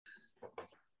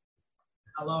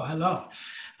Hello, hello.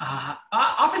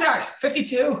 Office hours,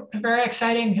 52. Very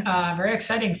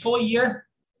exciting. Full year.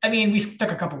 I mean, we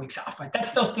took a couple weeks off, but that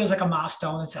still feels like a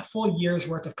milestone. It's a full year's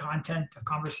worth of content, of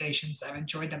conversations. I've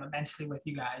enjoyed them immensely with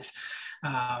you guys.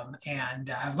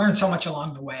 And I've learned so much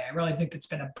along the way. I really think it's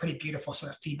been a pretty beautiful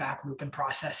sort of feedback loop and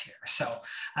process here. So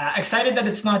excited that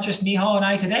it's not just Nihal and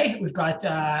I today. We've got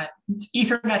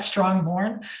Ethernet strong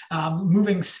Lauren,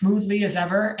 moving smoothly as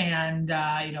ever. And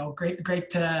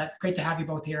great to have you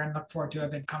both here, and look forward to a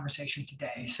big conversation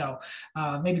today. So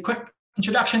maybe quick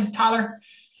introduction, Tyler.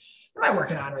 What am I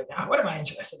working on right now? What am I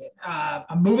interested in?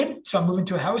 I'm moving. So I'm moving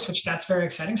to a house, which that's very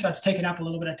exciting. So that's taken up a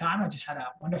little bit of time. I just had a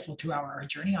wonderful 2-hour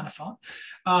journey on the phone.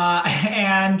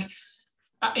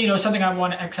 Something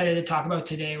excited to talk about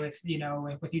today with you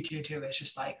two is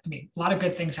just like, I mean, a lot of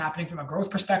good things happening from a growth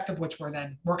perspective, which we're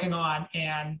then working on.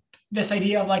 And this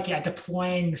idea of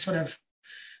deploying sort of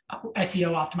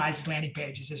SEO optimized landing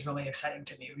pages is really exciting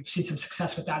to me. We've seen some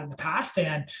success with that in the past,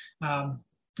 and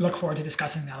look forward to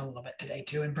discussing that a little bit today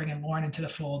too, and bringing Lauren into the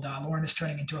fold. Lauren is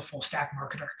turning into a full stack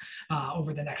marketer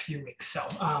over the next few weeks. So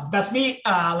that's me.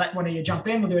 Let one of you jump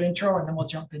in. We'll do an intro, and then we'll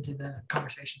jump into the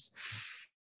conversations.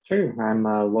 Sure. I'm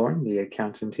Lauren, the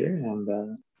accountant here,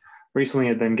 and recently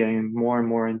I've been getting more and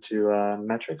more into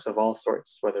metrics of all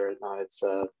sorts, whether or not it's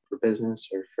for business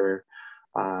or for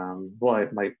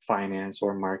like finance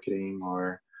or marketing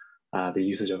or the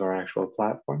usage of our actual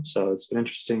platform. So it's been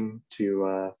interesting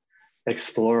to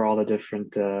explore all the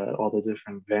different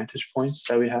vantage points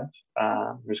that we have.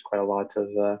 There's quite a lot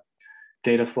of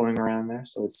data flowing around there,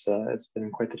 so it's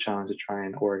been quite the challenge to try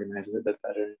and organize it a bit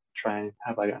better, try and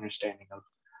have like an understanding of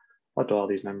what do all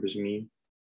these numbers mean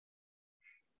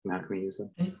and how can we use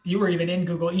them. And you were even in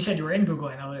Google. You said you were in Google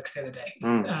Analytics the other day.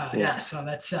 Yeah, so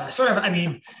that's sort of, I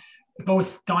mean,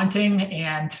 both daunting,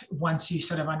 and once you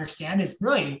sort of understand, is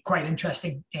really quite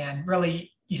interesting. And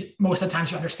really, most of the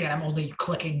times you understand I'm only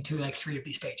clicking to like 3 of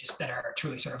these pages that are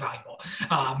truly sort of valuable.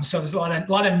 So there's a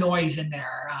lot of noise in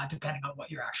there, depending on what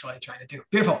you're actually trying to do.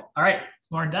 Beautiful. All right,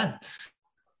 Lauren, done.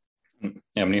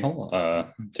 Yeah, I'm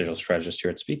Nihal, digital strategist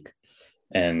here at Speak.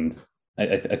 And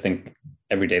I think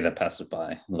every day that passes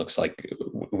by, it looks like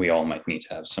we all might need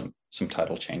to have some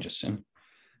title changes soon.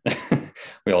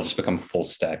 We all just become full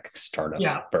stack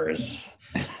startup-ers.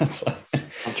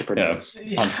 Entrepreneurs.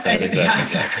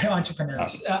 Exactly.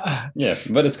 Entrepreneurs. Yeah,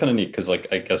 but it's kind of neat because I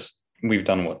guess we've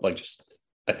done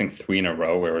I think 3 in a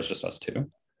row where it was just us 2.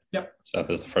 Yep. So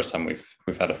this is the first time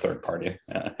we've had a third party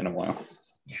in a while.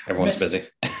 Yeah, everyone's busy.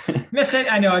 Miss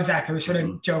it. I know exactly. We sort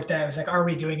of joked that I was like, are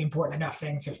we doing important enough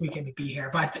things if we can be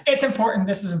here? But it's important.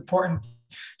 This is important.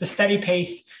 The steady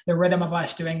pace, the rhythm of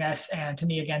us doing this. And to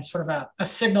me, again, sort of a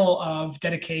signal of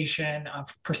dedication,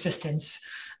 of persistence,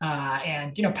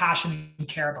 and passion and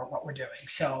care about what we're doing.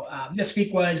 So this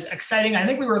week was exciting. I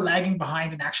think we were lagging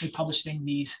behind in actually publishing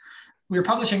these. We were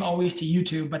publishing always to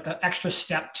YouTube, but the extra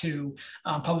step to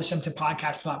publish them to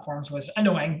podcast platforms was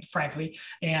annoying, frankly.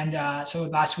 And so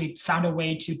last week found a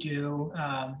way to do,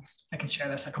 I can share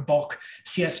this, like a bulk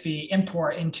CSV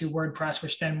import into WordPress,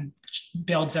 which then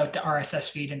builds out the RSS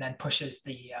feed and then pushes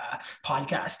the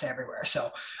podcast to everywhere.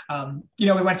 So, we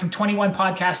went from 21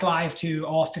 podcasts live to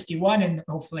all 51, and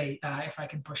hopefully if I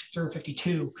can push it through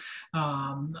 52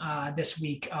 this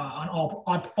week on all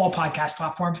podcast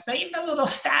platforms. They even have a little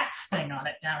stats thing on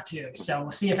it now too. So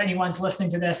we'll see if anyone's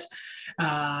listening to this.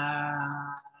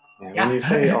 When you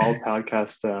say all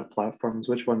podcast platforms,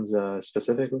 which ones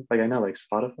specifically? Like I know like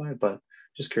Spotify, but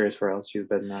just curious where else you've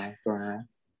been throwing around.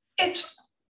 It's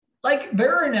like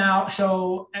there are now,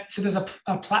 so there's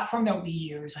a platform that we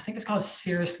use. I think it's called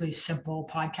Seriously Simple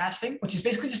Podcasting, which is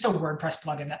basically just a WordPress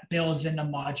plugin that builds in a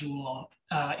module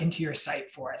into your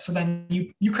site for it. So then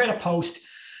you create a post,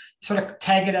 sort of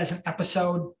tag it as an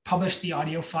episode, publish the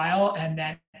audio file, and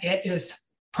then it is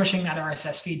pushing that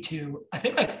RSS feed to, I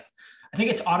think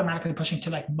it's automatically pushing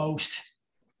to like most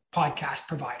podcast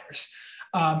providers.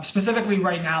 Specifically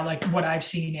right now, like what I've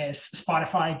seen is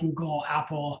Spotify, Google,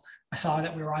 Apple. I saw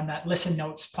that we were on that Listen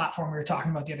Notes platform we were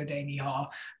talking about the other day, Nihal.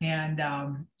 And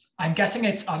I'm guessing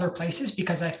it's other places,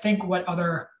 because I think what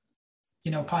other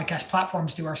podcast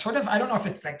platforms do are sort of, I don't know if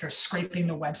it's like they're scraping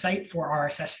the website for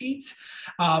RSS feeds,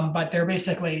 but they're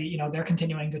basically, they're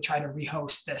continuing to try to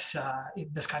rehost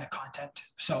this kind of content.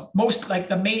 So most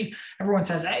everyone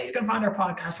says, hey, you can find our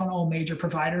podcast on all major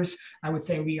providers. I would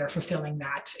say we are fulfilling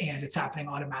that, and it's happening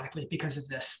automatically because of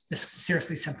this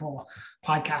Seriously Simple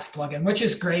podcast plugin, which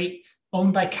is great,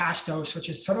 owned by Castos, which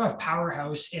is sort of a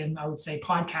powerhouse in, I would say,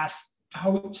 podcast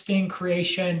hosting,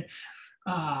 creation,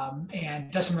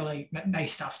 and does some really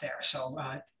nice stuff there. So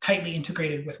tightly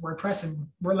integrated with WordPress, and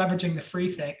we're leveraging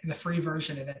the free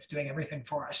version, and it's doing everything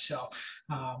for us. So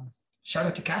shout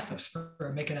out to Castos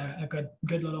for making a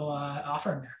good little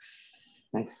offer in there.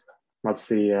 Nice. What's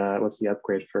the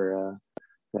upgrade for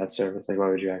that service? Like, why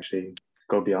would you actually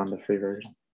go beyond the free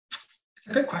version? It's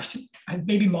a good question.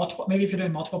 Maybe if you're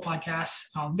doing multiple podcasts,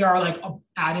 there are like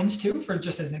add-ins too. For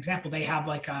just as an example, they have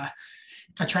like a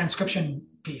transcription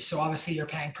piece. So obviously you're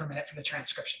paying per minute for the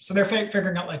transcription. So they're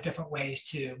figuring out like different ways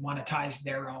to monetize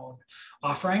their own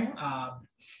offering.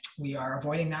 We are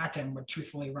avoiding that and would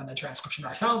truthfully run the transcription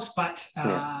ourselves, but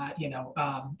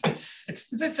it's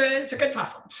a good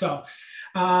platform. So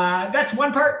that's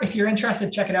one part. If you're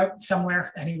interested, check it out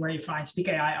somewhere, anywhere you find Speak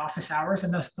AI office hours,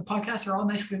 and the podcasts are all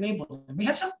nicely labeled. And we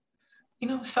have some,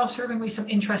 self-servingly, some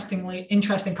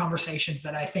interesting conversations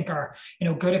that I think are,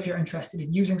 good if you're interested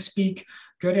in using Speak,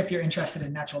 good if you're interested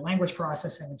in natural language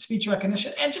processing and speech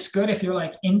recognition, and just good if you're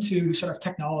like into sort of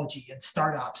technology and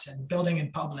startups and building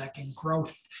in public and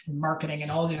growth and marketing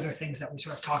and all the other things that we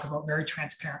sort of talk about very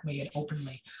transparently and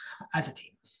openly as a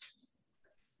team.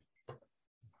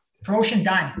 Promotion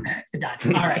done.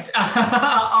 All right.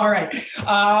 All right.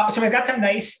 So we've got some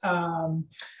nice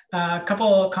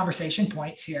couple of conversation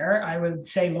points here. I would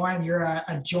say, Lauren, you're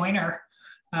a joiner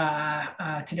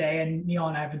today, and Neil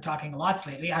and I have been talking lots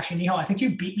lately. Actually, Neil, I think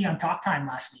you beat me on talk time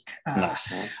last week.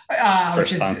 Nice.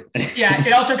 Which is, yeah,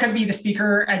 it also could be the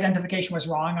speaker identification was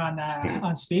wrong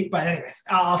on Speak, but anyways,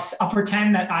 I'll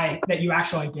pretend that you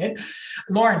actually did.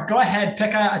 Lauren, go ahead,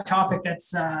 pick a topic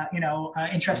that's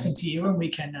interesting to you, and we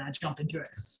can jump into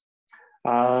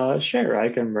it. Sure, I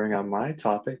can bring up my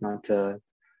topic, not to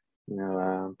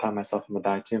pat myself on the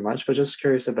back too much, but just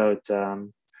curious about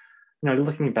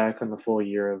looking back on the full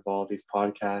year of all these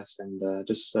podcasts, and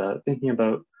just thinking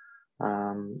about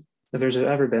if there's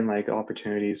ever been like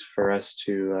opportunities for us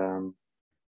to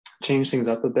change things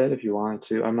up a bit if you wanted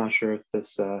to. I'm not sure if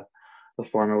this the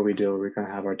format we do where we're going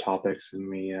to have our topics and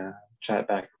we chat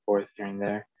back and forth here and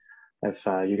there, if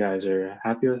you guys are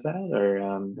happy with that, or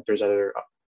if there's other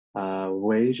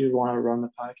ways you want to run the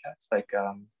podcast. Like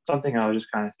something I was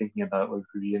just kind of thinking about would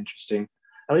be interesting,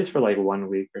 at least for like 1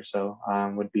 week or so,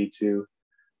 would be to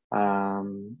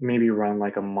maybe run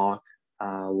like a mock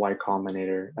Y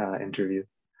Combinator interview,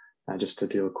 just to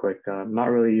do a quick, not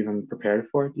really even prepared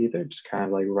for it either, just kind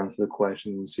of like run through the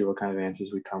questions and see what kind of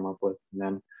answers we come up with. And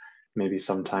then maybe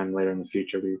sometime later in the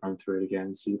future, we run through it again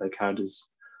and see like how does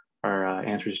our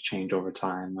answers change over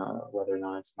time, whether or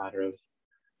not it's a matter of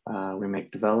we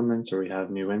make developments or we have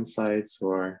new insights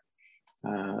or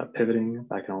pivoting.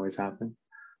 That can always happen.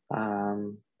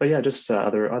 But yeah, just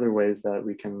other ways that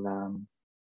we can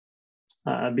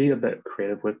be a bit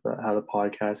creative with how the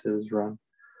podcast is run.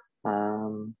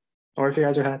 Or if you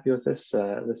guys are happy with this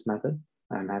method,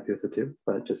 I'm happy with it too.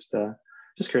 But just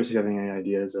curious if you have any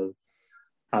ideas of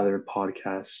other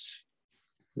podcast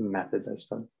methods, I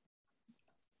suppose.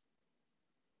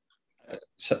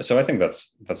 So I think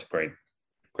that's a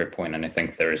great point, and I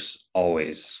think there's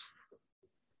always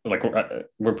like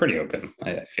we're pretty open.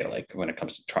 I feel like when it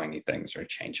comes to trying new things or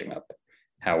changing up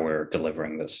how we're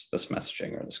delivering this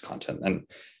messaging or this content, and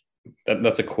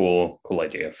that's a cool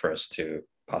idea for us to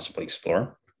possibly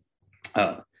explore.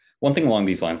 One thing along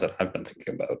these lines that I've been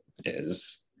thinking about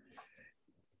is,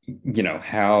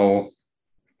 how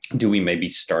do we maybe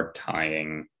start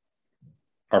tying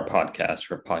our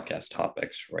podcast or podcast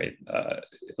topics, right?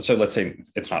 So let's say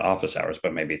it's not office hours,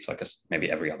 but maybe it's like maybe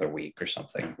every other week or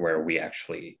something where we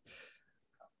actually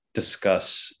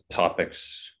discuss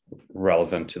topics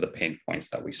relevant to the pain points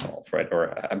that we solve, right?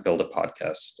 Or build a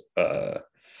podcast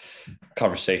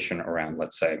conversation around,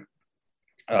 let's say,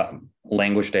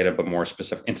 language data, but more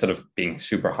specific. Instead of being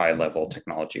super high level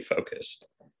technology focused,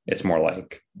 it's more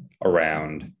like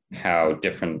around how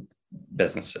different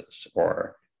businesses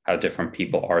or how different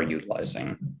people are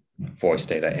utilizing voice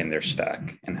data in their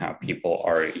stack and how people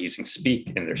are using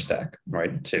Speak in their stack,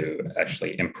 right, to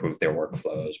actually improve their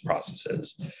workflows,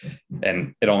 processes.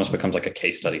 And it almost becomes like a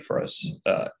case study for us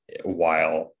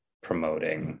while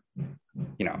promoting,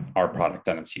 our product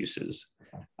and its uses.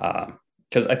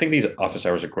 Because I think these office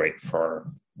hours are great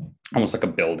for almost like a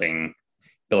building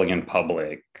in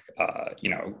public,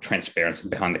 transparency,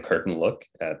 behind the curtain look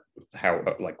at how,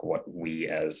 like, what we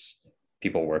as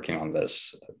people working on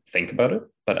this think about it.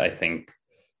 But I think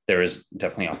there is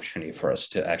definitely opportunity for us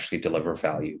to actually deliver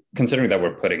value, considering that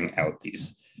we're putting out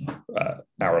these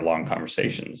hour-long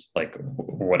conversations. Like,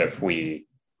 what if we,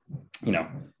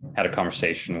 had a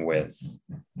conversation with,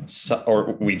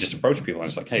 or we just approach people and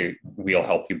it's like, hey, we'll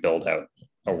help you build out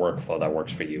a workflow that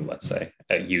works for you, let's say,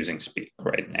 using Speak,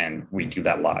 right? And we do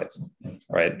that live,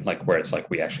 right? Like where it's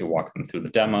like we actually walk them through the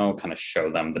demo, kind of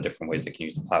show them the different ways they can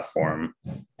use the platform,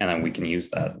 and then we can use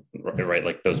that, right?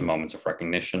 Like those moments of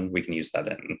recognition, we can use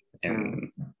that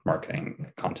in marketing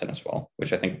content as well,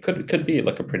 which I think could be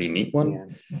like a pretty neat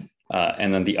one.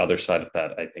 And then the other side of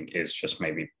that, I think, is just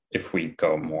maybe if we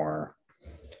go more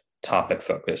topic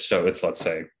focused. So it's, let's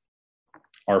say,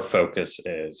 our focus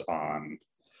is on,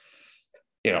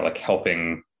 like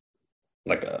helping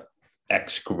like a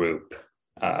X group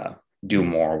do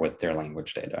more with their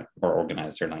language data or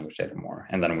organize their language data more.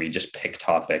 And then we just pick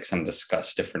topics and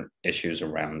discuss different issues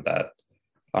around that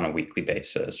on a weekly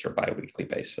basis or bi-weekly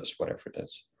basis, whatever it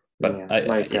is. But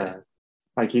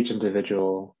like each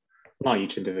individual, not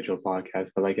each individual podcast,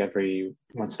 but like every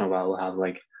once in a while we'll have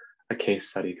like a case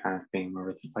study kind of thing where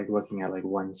we're like looking at like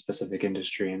one specific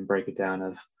industry and break it down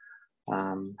of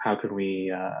how can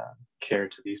we care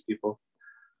to these people.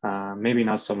 Maybe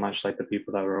not so much like the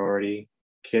people that we're already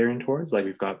catering towards, like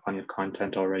we've got plenty of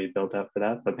content already built up for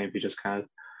that, but maybe just kind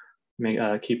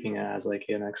of keeping it as like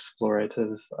an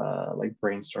explorative like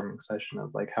brainstorming session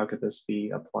of like how could this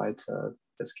be applied to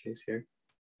this case here.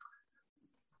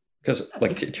 Because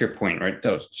like to your point, right?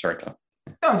 Oh, sorry, Tom.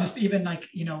 No, just even like,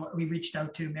 we reached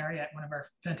out to Marriott, one of our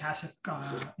fantastic,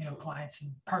 clients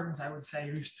and partners, I would say,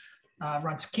 who's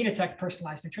runs Kinetech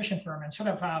personalized nutrition firm, and sort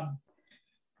of,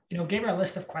 gave her a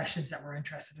list of questions that we're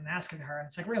interested in asking her. And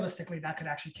it's like, realistically, that could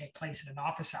actually take place in an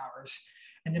office hours.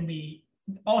 And then we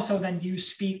also then use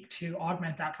Speak to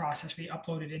augment that process. We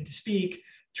upload it into Speak,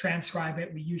 transcribe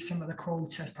it. We use some of the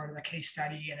quotes as part of the case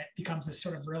study, and it becomes this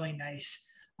sort of really nice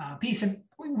piece. And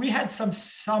we had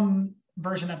some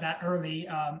version of that early.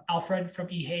 Alfred from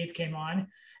eHave came on,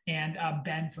 and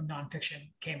Ben from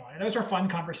Nonfiction came on. And those were fun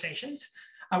conversations.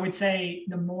 I would say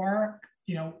the more,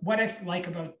 what I like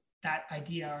about that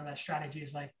idea or that strategy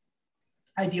is like,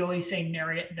 ideally saying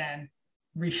Marriott then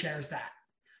reshares that.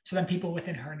 So then people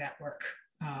within her network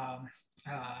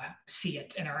see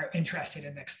it and are interested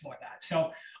in explore that.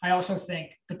 So I also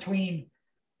think between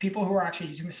people who are actually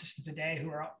using the system today, who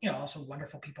are, also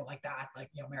wonderful people like that, like,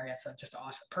 Marriott's just an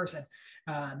awesome person.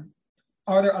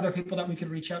 Are there other people that we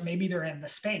could reach out? Maybe they're in the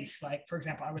space. Like, for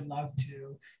example, I would love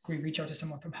to reach out to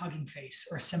someone from Hugging Face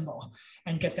or Symbol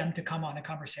and get them to come on a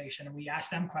conversation, and we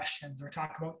ask them questions or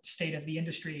talk about state of the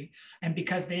industry. And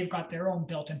because they've got their own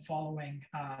built-in following,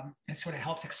 it sort of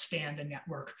helps expand the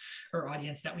network or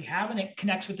audience that we have, and it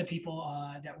connects with the people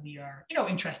that we are,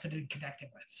 interested in connecting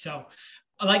with. So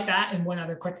I like that. And one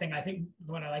other quick thing, I think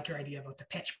when I like your idea about the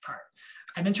pitch part,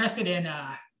 I'm interested in,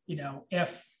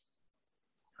 if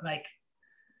like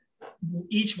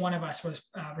each one of us was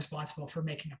responsible for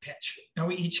making a pitch. And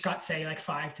we each got, say, like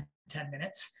 5 to 10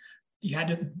 minutes. You had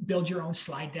to build your own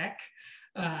slide deck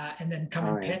and then come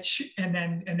and pitch. And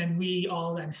then we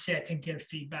all then sit and give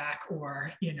feedback,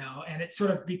 or, and it sort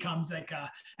of becomes like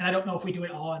and I don't know if we do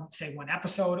it all in, say, one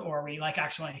episode, or we like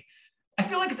actually, I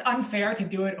feel like it's unfair to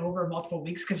do it over multiple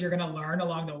weeks because you're going to learn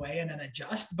along the way and then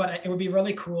adjust. But it would be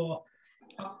really cool.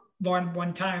 Lauren,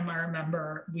 one time I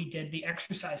remember we did the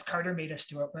exercise Carter made us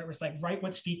do it, where it was like, write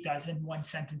what Speak does in one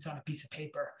sentence on a piece of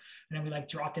paper. And then we like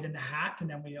dropped it in the hat, and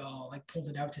then we all like pulled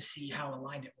it out to see how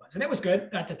aligned it was. And it was good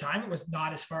at the time. It was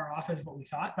not as far off as what we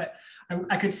thought, but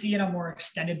I could see in a more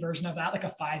extended version of that, like a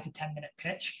 5 to 10 minute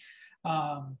pitch.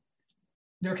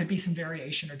 There could be some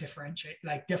variation or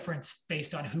difference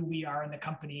based on who we are in the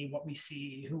company, what we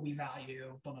see, who we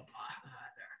value, blah, blah,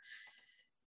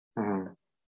 blah.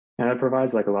 And it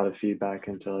provides like a lot of feedback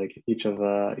into like each of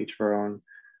our own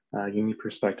unique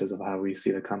perspectives of how we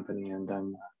see the company, and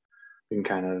then we can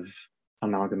kind of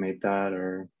amalgamate that,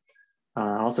 or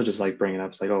also just like bring it up.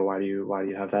 It's like, oh, why do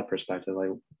you have that perspective?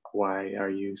 Like, why are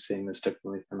you seeing this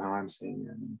differently from how I'm seeing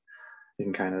it? And you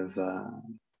can kind of,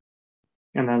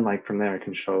 and then like from there, I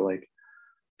can show like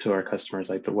to our customers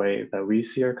like the way that we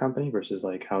see our company versus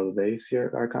like how they see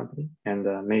our company, and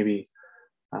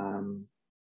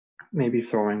maybe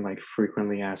throwing like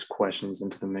frequently asked questions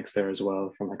into the mix there as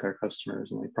well from like our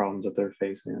customers and like problems that they're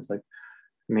facing. It's like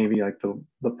maybe like the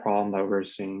problem that we're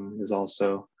seeing is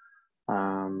also,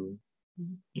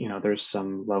 there's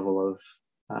some level of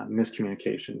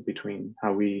miscommunication between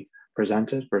how we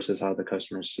present it versus how the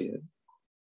customers see it.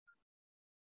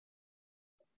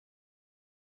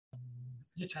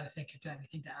 Just trying to think if there's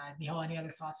anything to add. Nihal, any other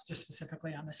thoughts just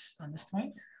specifically on this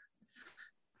point?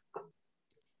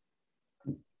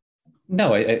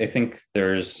 No, I think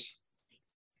there's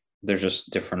just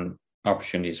different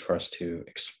opportunities for us to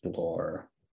explore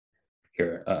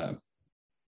here.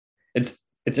 It's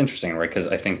interesting, right? Because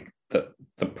I think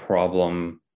the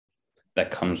problem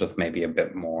that comes with maybe a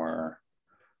bit more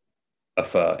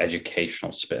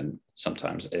educational spin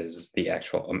sometimes is the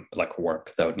actual like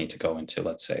work that would need to go into,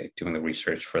 let's say, doing the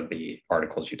research for the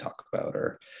articles you talk about,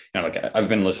 or like I've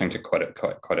been listening to quite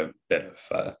a bit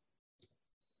of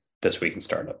This Week in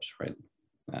Startups, right?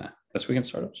 This Week in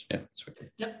Startups, yeah, this week.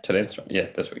 Yep. Today,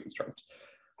 This Week in Startups,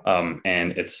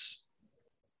 and it's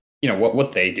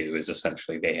what they do is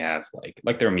essentially they have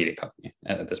like they're a media company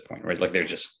at this point, right? Like they're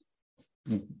just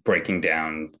breaking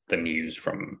down the news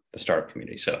from the startup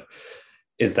community. So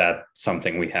is that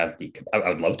something we have I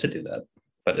would love to do that,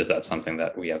 but is that something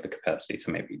that we have the capacity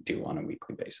to maybe do on a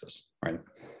weekly basis, right?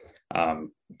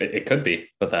 It could be,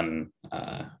 but then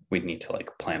we'd need to like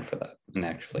plan for that and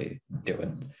actually do it.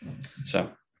 So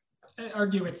I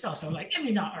argue it's also like, I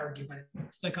mean, not argue, but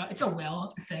it's like it's a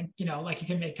will thing, like you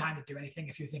can make time to do anything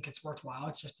if you think it's worthwhile.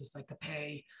 It's just like the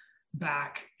pay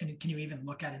back, and can you even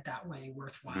look at it that way,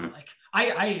 worthwhile? Mm-hmm.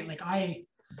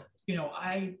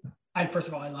 I first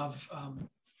of all, I love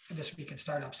This Week in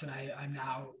Startups, and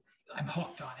I'm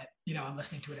hooked on it. I'm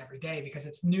listening to it every day because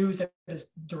it's news that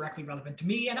is directly relevant to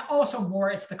me, and also more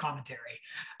it's the commentary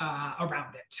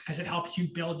around it, because it helps you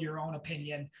build your own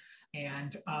opinion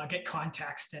and get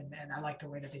context, and I like the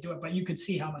way that they do it. But you could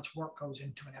see how much work goes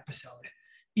into an episode,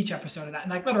 each episode of that,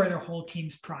 and like literally their whole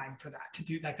team's primed for that, to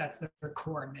do like that's their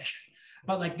core mission.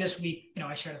 But like this week,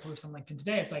 I shared a post on LinkedIn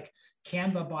today. It's like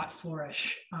Canva bought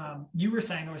Flourish. You were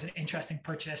saying it was an interesting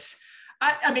purchase.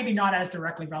 Maybe not as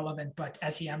directly relevant, but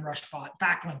SEMrush bought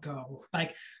Backlinko.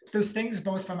 Like those things,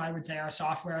 both from, I would say, our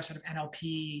software, sort of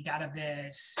NLP, data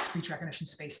viz, speech recognition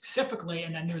space specifically,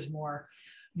 and then there's more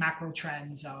macro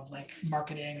trends of like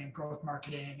marketing and growth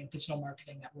marketing and digital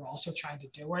marketing that we're also trying to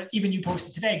do. Or even you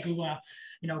posted today, Google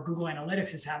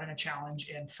Analytics is having a challenge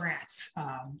in France.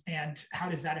 And how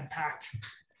does that impact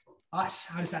us?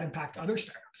 How does that impact other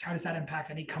startups? How does that impact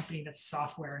any company that's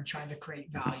software and trying to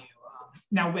create value?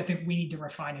 Now, I think we need to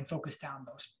refine and focus down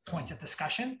those points of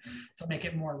discussion to make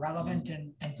it more relevant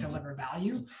and deliver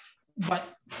value. But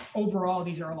overall,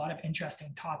 these are a lot of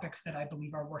interesting topics that I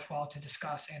believe are worthwhile to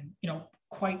discuss, and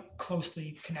quite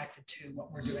closely connected to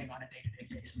what we're doing on a day-to-day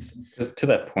basis. Because to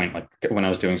that point, like when I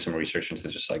was doing some research into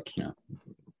just like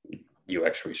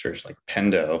UX research, like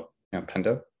Pendo,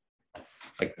 Pendo,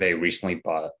 like they recently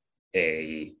bought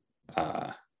they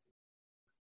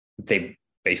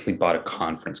basically bought a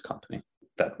conference company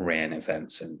that ran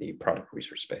events in the product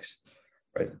research space,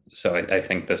 right? So I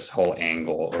think this whole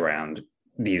angle around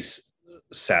these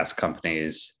SaaS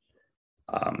companies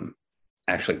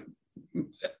actually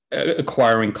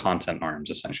acquiring content arms,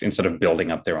 essentially, instead of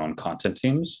building up their own content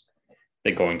teams,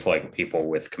 they're going to like people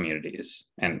with communities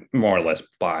and more or less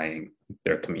buying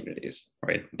their communities,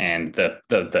 right? And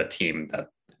the team that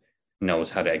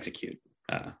knows how to execute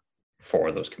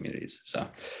for those communities. So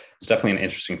it's definitely an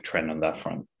interesting trend on that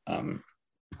front.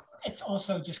 It's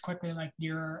also just quickly like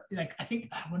I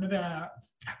think one of the, I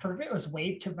forget it was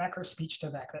Wave to Vec or Speech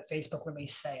to Vec that Facebook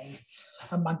released, say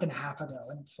a month and a half ago.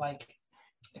 And it's like,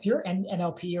 if you're in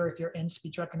NLP or if you're in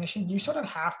speech recognition, you sort of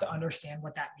have to understand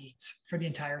what that means for the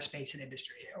entire space and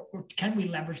industry. Can we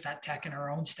leverage that tech in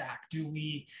our own stack?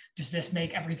 Does this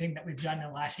make everything that we've done in the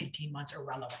last 18 months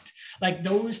irrelevant? Like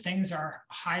those things are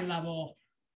high level,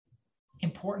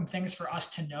 important things for us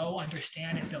to know,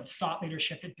 understand. It builds thought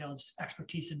leadership, it builds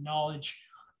expertise and knowledge.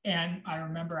 And I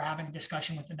remember having a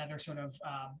discussion with another sort of,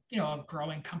 a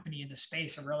growing company in the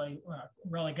space, a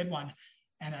really good one.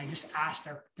 And I just asked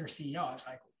their CEO, I was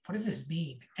like, what does this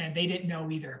mean? And they didn't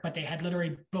know either, but they had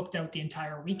literally booked out the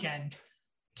entire weekend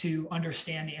to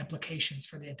understand the implications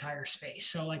for the entire space.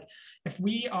 So like, if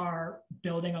we are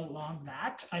building along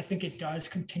that, I think it does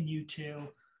continue to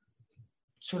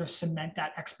sort of cement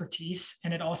that expertise.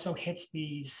 And it also hits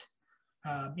these,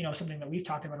 something that we've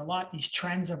talked about a lot, these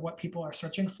trends of what people are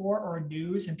searching for, or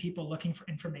news and people looking for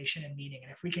information and meaning.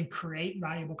 And if we can create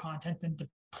valuable content and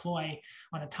deploy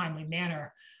on a timely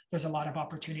manner, there's a lot of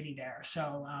opportunity there.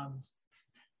 So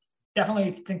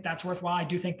definitely think that's worthwhile. I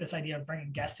do think this idea of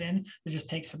bringing guests in, it just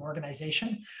takes some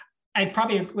organization. I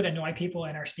probably would annoy people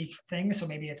in our speak thing. So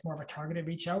maybe it's more of a targeted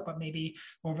reach out, but maybe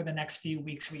over the next few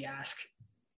weeks, we ask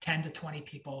 10 to 20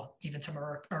 people, even some of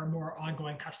our more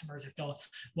ongoing customers, if they're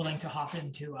willing to hop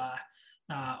into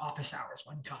office hours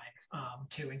one time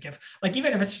too, and give, like,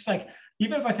 even if it's just like,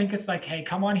 even if I think it's like, hey,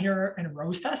 come on here and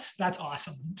roast us, that's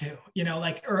awesome too.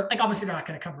 Obviously they're not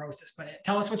going to come roast us, but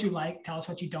tell us what you like, tell us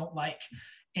what you don't like.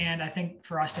 And I think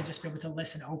for us to just be able to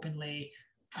listen openly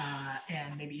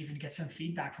and maybe even get some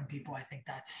feedback from people, I think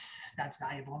that's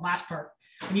valuable. And last part,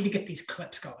 we need to get these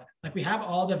clips going. Like we have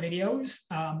all the videos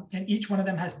and each one of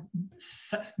them has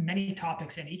many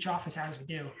topics in each office hours we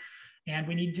do. And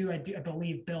we need to, I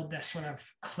believe, build this sort of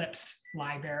clips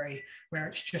library where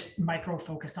it's just micro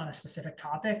focused on a specific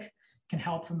topic, can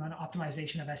help from an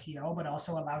optimization of SEO, but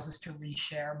also allows us to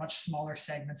reshare much smaller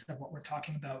segments of what we're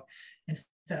talking about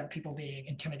instead of people being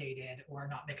intimidated or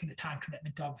not making the time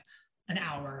commitment of an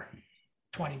hour,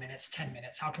 20 minutes, 10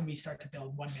 minutes. How can we start to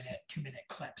build 1 minute, 2 minute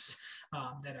clips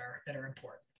that are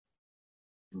important?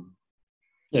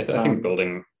 Yeah, I think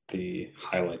building the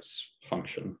highlights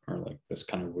function, or like this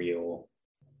kind of reel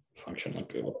function,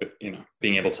 like, you know,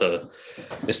 being able to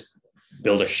just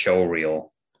build a show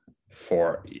reel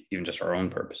for even just our own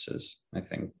purposes, I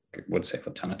think would save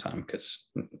a ton of time, because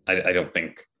I don't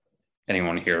think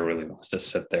anyone here really wants to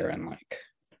sit there and like,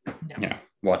 you know,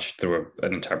 watch through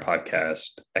an entire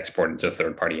podcast, export into a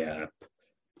third-party app,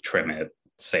 trim it,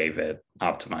 save it,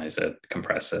 optimize it,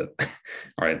 compress it,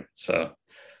 right? So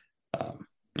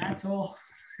that's all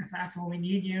we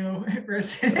need you.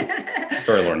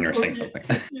 Sorry, Lauren, you're saying something.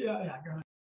 Yeah, go ahead.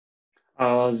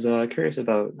 I was curious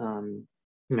about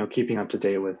you know, keeping up to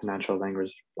date with natural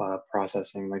language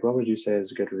processing. Like, what would you say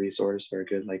is a good resource or a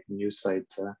good like news site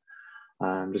to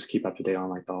just keep up to date on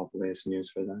like all the latest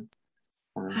news for that?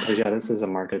 Because yeah, this is a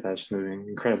market that's moving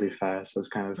incredibly fast, so it's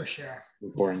kind of for sure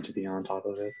important to be on top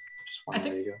of it. Just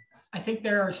wondering where you go. I think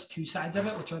there's two sides of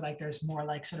it, which are like there's more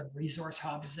like sort of resource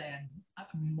hubs and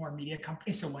more media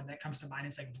companies. So one that comes to mind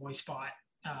is like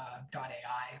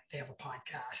VoiceBot.ai. They have a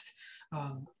podcast.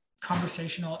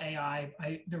 Conversational AI.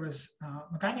 There was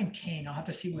a guy named Kane. I'll have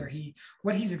to see where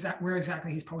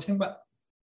exactly he's posting, but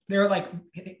they're like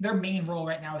their main role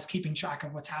right now is keeping track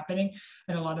of what's happening,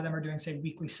 and a lot of them are doing, say,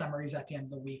 weekly summaries at the end of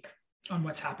the week on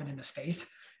what's happened in the space.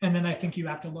 And then I think you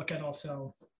have to look at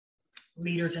also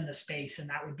leaders in the space, and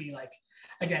that would be like,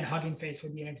 again, Hugging Face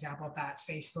would be an example of that.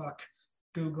 Facebook,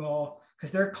 Google,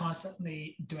 because they're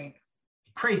constantly doing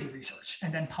crazy research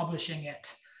and then publishing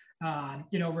it.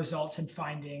 You know, results and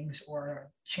findings or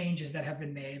changes that have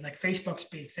been made. Like Facebook's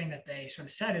big thing that they sort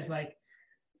of said is like,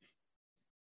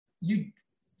 you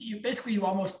basically, you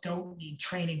almost don't need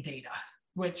training data,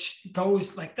 which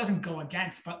goes like, doesn't go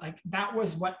against, but like that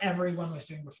was what everyone was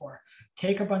doing before.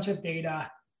 Take a bunch of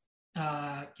data,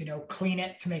 you know, clean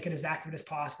it to make it as accurate as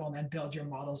possible, and then build your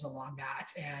models along that.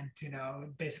 And, you know,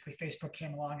 basically Facebook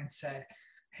came along and said,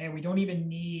 hey, we don't even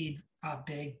need a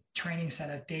big training set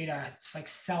of data. It's like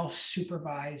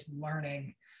self-supervised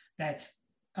learning that's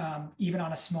even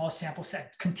on a small sample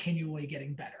set, continually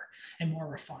getting better and more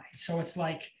refined. So it's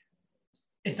like,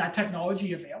 is that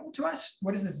technology available to us?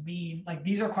 What does this mean? Like,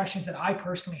 these are questions that I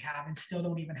personally have and still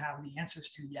don't even have the answers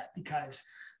to yet, because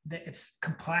it's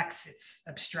complex, it's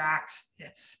abstract,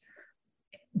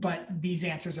 but these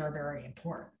answers are very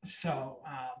important. So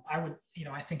I would, you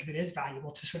know, I think it is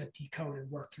valuable to sort of decode and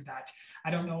work through that.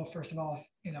 I don't know, first of all, if,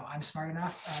 you know, I'm smart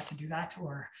enough to do that,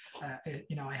 or,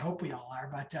 you know, I hope we all are,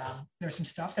 but there's some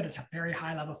stuff that is a very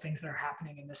high level things that are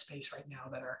happening in this space right now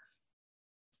that are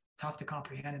tough to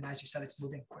comprehend. And as you said, it's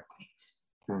moving quickly.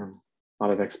 A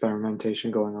lot of experimentation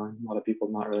going on. A lot of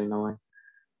people not really knowing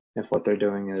if what they're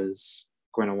doing is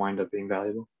going to wind up being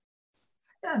valuable.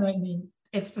 Yeah, no, I mean,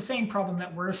 it's the same problem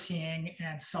that we're seeing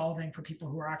and solving for people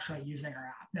who are actually using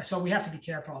our app. So we have to be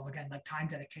careful of, again, like time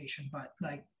dedication, but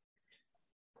like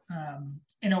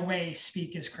in a way,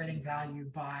 Speak is creating value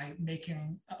by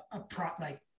making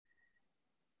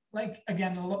like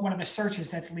again, one of the searches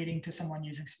that's leading to someone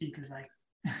using Speak is like,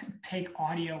 take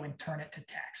audio and turn it to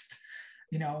text.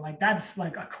 You know, like that's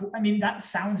like a cool, I mean, that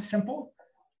sounds simple,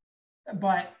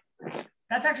 but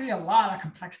that's actually a lot of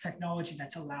complex technology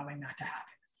that's allowing that to happen.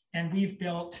 And we've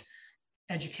built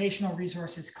educational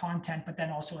resources, content, but then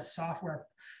also a software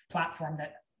platform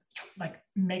that like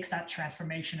makes that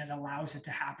transformation and allows it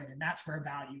to happen. And that's where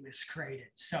value is created.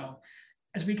 So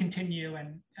as we continue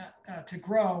and to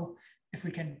grow, if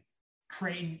we can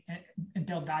create and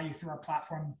build value through our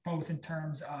platform, both in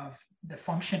terms of the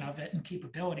function of it and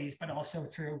capabilities, but also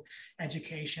through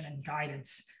education and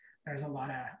guidance, there's a lot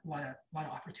of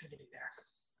opportunity there.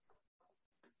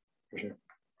 For sure.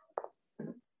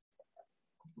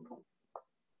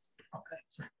 Okay,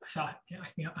 so I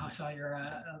saw your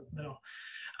little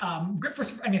good for.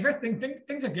 I mean,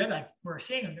 things are good. Like we're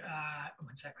seeing. 1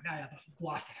 second. I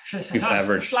lost it. Should have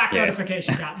said Slack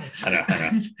notification got me. I know.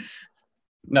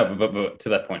 No, but to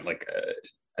that point, like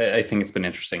I think it's been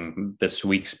interesting this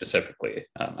week specifically.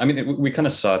 I mean, we kind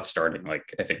of saw it starting,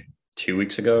 like I think 2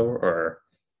 weeks ago, or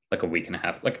like a week and a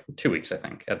half, like 2 weeks, I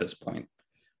think, at this point,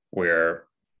 where,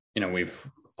 you know,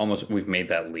 we've made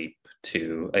that leap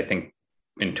to, I think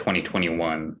in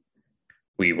 2021,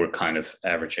 we were kind of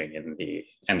averaging in the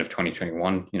end of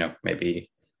 2021, you know, maybe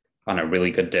on a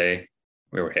really good day,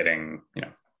 we were hitting, you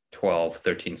know, 12,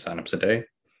 13 signups a day.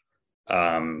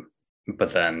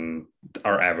 But then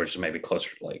our average is maybe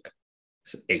closer to like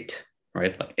 8,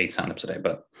 right? Like 8 signups a day.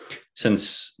 But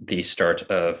since the start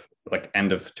of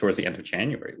towards the end of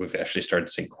January, we've actually started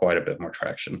seeing quite a bit more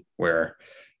traction, where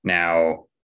now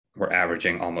we're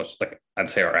averaging almost, like, I'd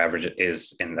say our average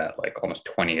is in that like almost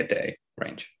 20 a day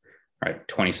range, right?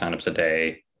 20 signups a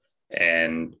day.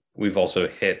 And we've also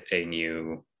hit a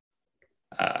new,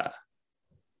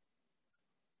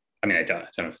 I mean, I don't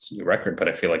know if it's a new record, but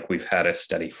I feel like we've had a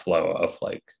steady flow of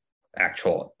like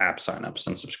actual app signups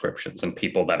and subscriptions and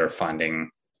people that are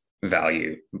finding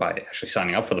value by actually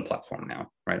signing up for the platform now,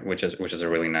 right? Which is a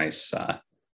really nice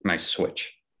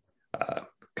switch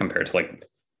compared to like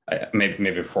maybe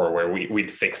before, where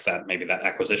we'd fix that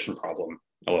acquisition problem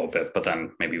a little bit, but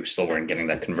then maybe we still weren't getting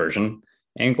that conversion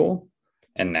angle,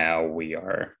 and now we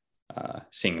are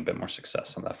seeing a bit more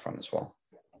success on that front as well.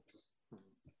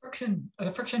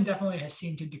 The friction definitely has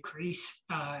seemed to decrease.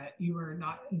 You were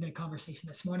not in the conversation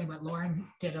this morning, but Lauren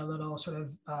did a little sort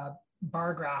of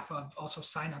bar graph of also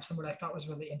signups. And what I thought was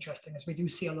really interesting is we do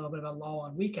see a little bit of a lull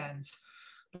on weekends,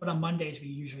 but on Mondays we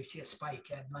usually see a spike.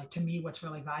 And like, to me, what's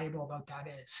really valuable about that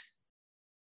is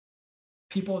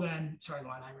people then, sorry,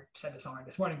 Lauren, I said this already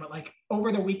this morning, but like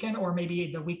over the weekend or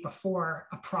maybe the week before,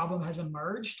 a problem has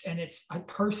emerged and it's a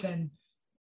person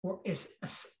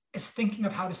is thinking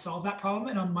of how to solve that problem.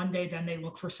 And on Monday, then they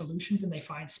look for solutions and they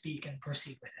find Speak and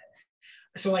proceed with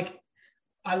it. So like,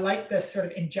 I like this sort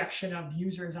of injection of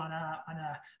users on a,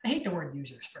 I hate the word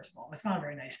users, first of all, it's not a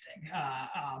very nice thing,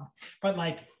 but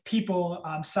like people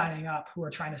signing up who are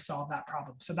trying to solve that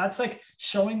problem. So that's like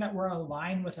showing that we're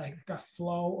aligned with like a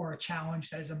flow or a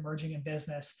challenge that is emerging in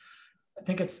business. I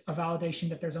think it's a validation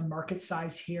that there's a market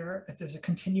size here, that there's a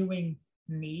continuing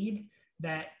need,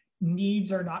 that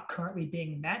needs are not currently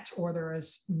being met, or there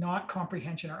is not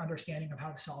comprehension or understanding of how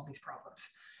to solve these problems.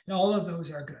 And all of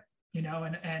those are good, you know,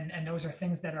 and those are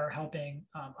things that are helping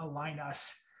align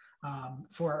us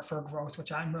for growth,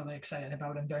 which I'm really excited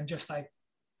about. And then just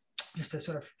to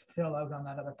sort of fill out on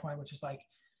that other point, which is like,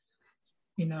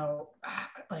 you know,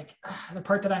 like the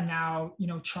part that I'm now, you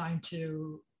know, trying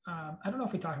to, I don't know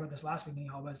if we talked about this last week,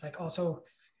 Nihal, but it's like also,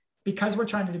 because we're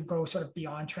trying to go sort of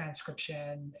beyond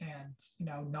transcription and, you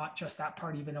know, not just that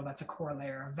part, even though that's a core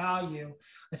layer of value,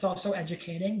 it's also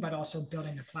educating, but also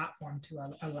building the platform to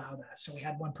allow that. So we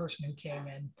had one person who came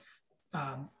in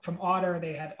from Otter.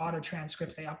 They had Otter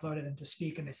transcripts they uploaded into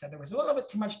Speak, and they said there was a little bit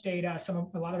too much data.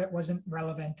 A lot of it wasn't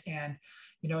relevant, and,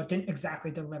 you know, it didn't exactly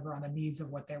deliver on the needs of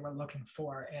what they were looking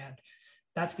for. And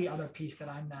that's the other piece that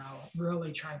I'm now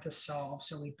really trying to solve.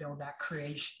 So we build that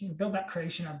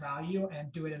creation of value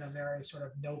and do it in a very sort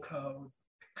of no code,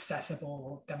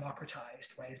 accessible,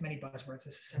 democratized way. As many buzzwords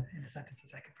in a sentence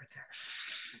as I could put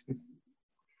there. Do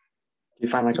you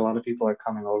find like a lot of people are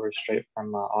coming over straight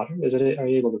from Otter? Are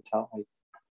you able to tell like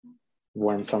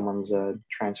when someone's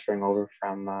transferring over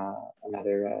from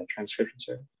another transcription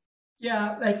service?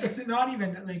 Yeah, like it's not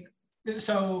even like,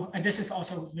 so, and this is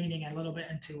also leaning a little bit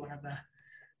into one of the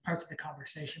parts of the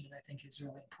conversation that I think is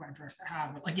really important for us to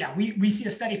have. But like, yeah, we see a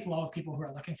steady flow of people who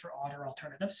are looking for Otter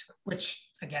alternatives, which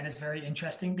again is very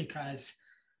interesting because,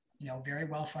 you know, very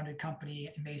well-funded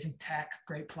company, amazing tech,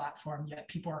 great platform, yet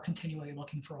people are continually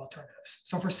looking for alternatives.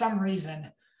 So for some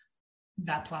reason,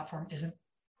 that platform isn't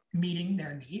meeting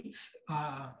their needs.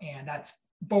 And that's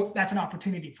an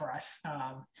opportunity for us.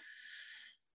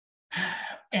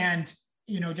 And,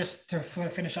 you know, just to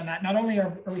finish on that, not only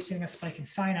are we seeing a spike in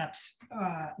signups,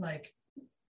 like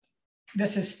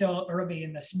this is still early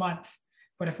in this month,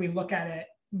 but if we look at it,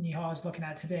 Nihal is looking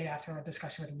at it today after our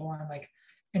discussion with Lauren, like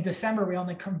in December, we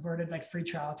only converted like free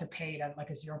trial to paid at like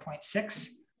a 0.6.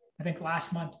 I think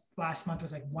last month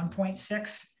was like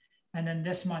 1.6. And then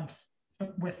this month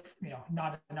with, you know,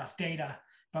 not enough data,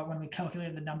 but when we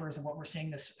calculated the numbers of what we're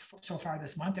seeing so far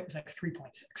this month, it was like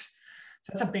 3.6.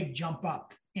 So that's a big jump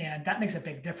up, and that makes a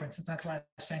big difference. And that's why I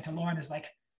was saying to Lauren is like,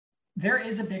 there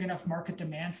is a big enough market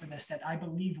demand for this that I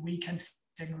believe we can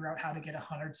figure out how to get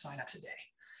 100 signups a day.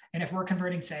 And if we're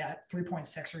converting, say, at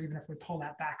 3.6, or even if we pull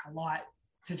that back a lot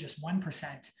to just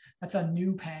 1%, that's a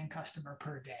new paying customer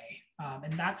per day.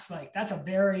 And that's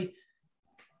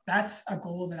a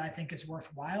goal that I think is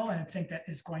worthwhile. And I think that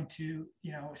is going to,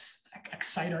 you know,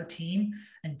 excite our team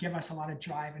and give us a lot of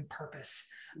drive and purpose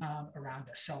around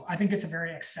us. So I think it's a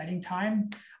very exciting time.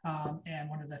 And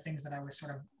one of the things that I was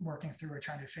sort of working through or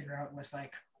trying to figure out was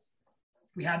like,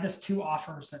 we had this 2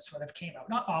 offers that sort of came out,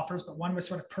 not offers, but one was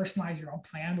sort of personalize your own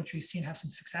plan, which we've seen have some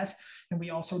success. And we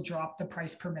also dropped the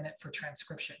price per minute for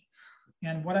transcription.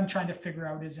 And what I'm trying to figure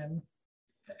out is in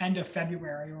the end of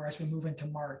February, or as we move into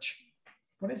March,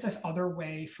 what is this other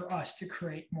way for us to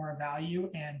create more value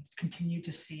and continue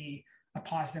to see a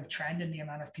positive trend in the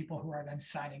amount of people who are then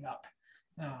signing up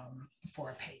for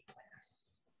a paid plan?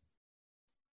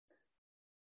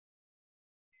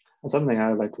 Something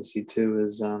I would like to see too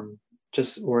is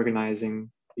just organizing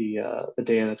the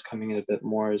data that's coming in a bit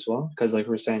more as well. Because like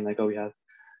we're saying, like, oh, we have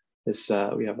this,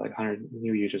 we have like 100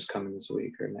 new users coming this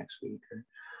week or next week,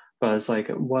 but it's like,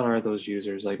 what are those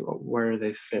users? Like, where do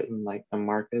they fit in like the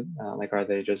market? Like, are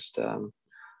they just, are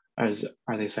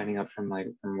they signing up from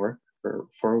work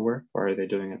for work, or are they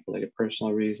doing it for like a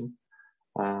personal reason?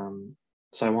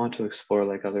 So I want to explore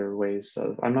like other ways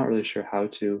of, I'm not really sure how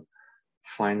to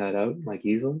find that out like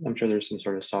easily. I'm sure there's some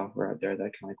sort of software out there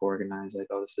that can like organize like,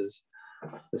 oh,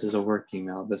 this is a work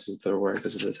email, this is their work,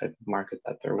 this is the type of market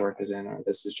that their work is in, or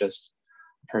this is just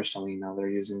a personal email, they're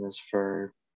using this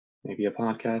for maybe a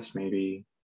podcast, maybe,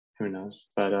 who knows.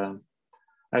 But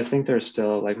I think there's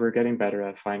still like, we're getting better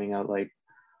at finding out like,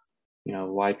 you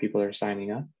know, why people are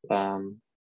signing up,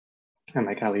 and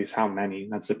like at least how many.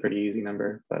 That's a pretty easy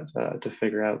number, but to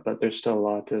figure out. But there's still a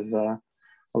lot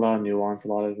of nuance, a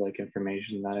lot of like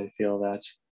information that I feel that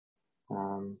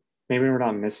maybe we're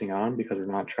not missing on because we're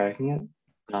not tracking it.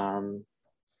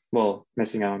 Well,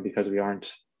 missing out because we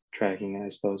aren't tracking it, I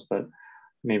suppose, but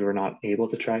maybe we're not able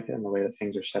to track it in the way that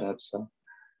things are set up. So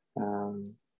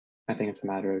I think it's a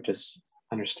matter of just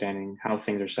understanding how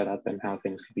things are set up and how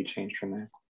things could be changed from there.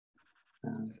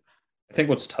 I think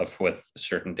what's tough with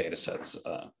certain data sets,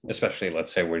 especially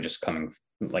let's say we're just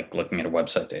looking at a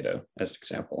website data as an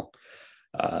example,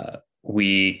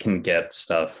 we can get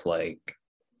stuff like,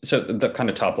 so the kind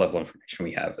of top level information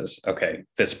we have is, okay,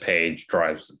 this page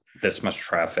drives this much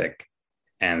traffic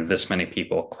and this many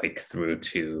people click through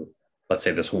to, let's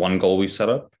say, this one goal we've set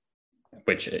up,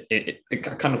 which it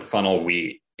kind of funnel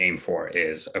we aim for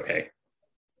is, okay,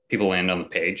 people land on the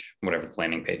page, whatever the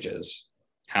landing page is,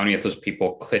 how many of those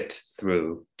people clicked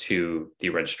through to the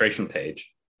registration page,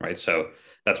 right? So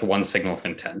that's one signal of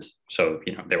intent. So,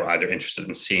 you know, they were either interested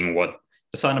in seeing what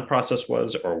the sign-up process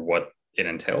was or what it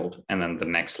entailed. And then the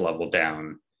next level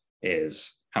down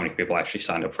is how many people actually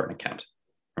signed up for an account,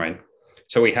 right?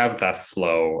 So we have that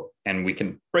flow and we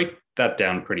can break that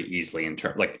down pretty easily in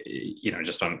terms, like, you know,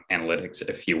 just on analytics.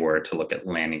 If you were to look at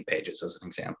landing pages as an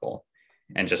example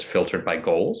and just filtered by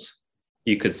goals,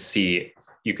 you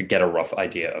could get a rough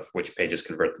idea of which pages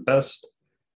convert the best,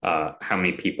 how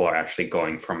many people are actually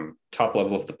going from top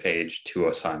level of the page to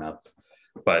a sign up.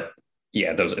 But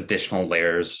yeah, those additional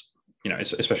layers, you know,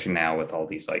 especially now with all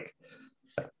these like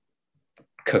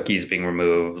cookies being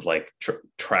removed, like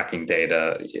tracking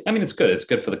data. I mean, it's good. It's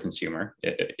good for the consumer.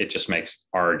 It just makes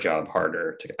our job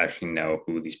harder to actually know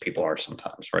who these people are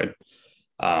sometimes, right?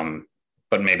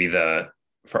 But maybe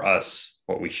for us,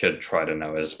 what we should try to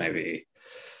know is maybe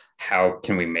how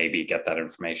can we maybe get that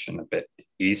information a bit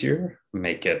easier,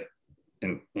 make it,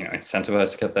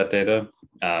 incentivize to get that data.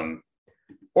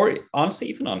 Or honestly,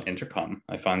 even on Intercom,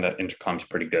 I find that Intercom's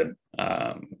pretty good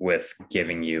with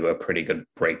giving you a pretty good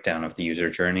breakdown of the user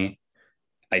journey.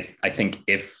 I think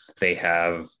if they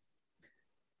have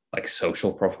like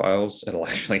social profiles, it'll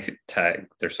actually tag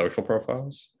their social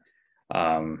profiles.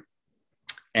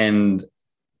 And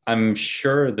I'm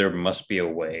sure there must be a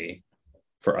way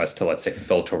for us to, let's say,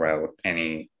 filter out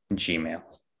any Gmail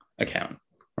account,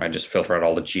 right? Just filter out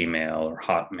all the Gmail or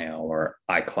Hotmail or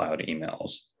iCloud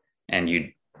emails. And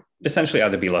you'd essentially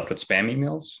either be left with spam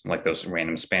emails, like those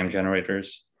random spam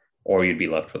generators, or you'd be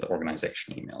left with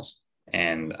organization emails.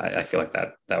 And I feel like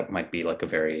that might be like a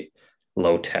very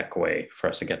low tech way for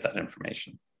us to get that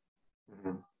information.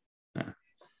 Mm-hmm.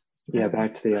 Yeah,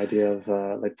 back to the idea of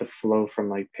like the flow from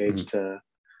like page to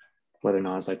whether or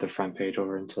not it's like the front page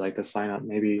over into like the sign up.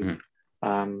 Maybe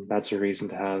that's a reason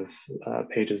to have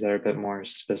pages that are a bit more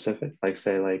specific. Like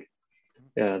say like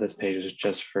this page is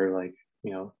just for like,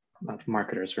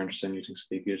 marketers who are interested in using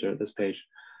Speak User. This page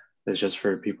is just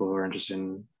for people who are interested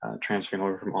in transferring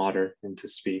over from Otter into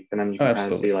Speak. And then you can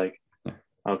kind of see like,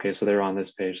 okay, so they're on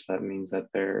this page. That means that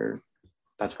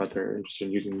that's what they're interested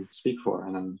in using Speak for.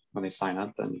 And then when they sign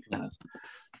up, then you can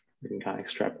kind of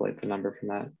extrapolate the number from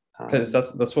that. Because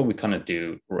that's what we kind of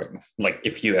do, right? Like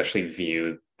if you actually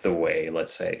view the way,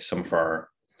 let's say, some of our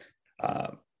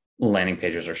landing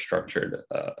pages are structured,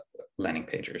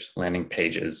 landing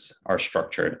pages are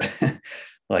structured,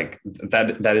 like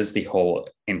that is the whole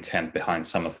intent behind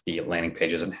some of the landing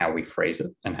pages and how we phrase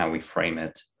it and how we frame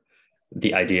it.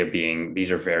 The idea being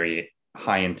these are very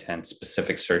high intent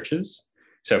specific searches.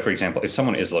 So for example, if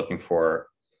someone is looking for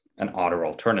an Otter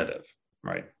alternative,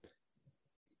 right,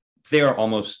 they are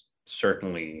almost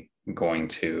certainly going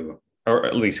to or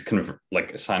at least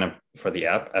like sign up for the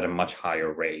app at a much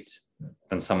higher rate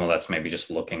than someone that's maybe just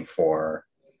looking for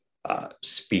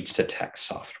speech to text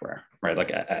software, right?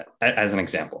 Like as an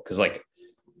example, because like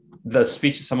the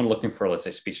speech, someone looking for, let's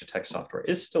say, speech to text software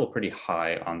is still pretty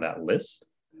high on that list.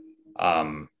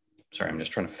 Sorry, I'm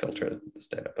just trying to filter this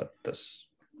data, but this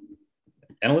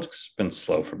analytics been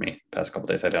slow for me the past couple of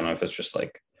days. I don't know if it's just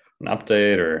like an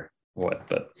update or what,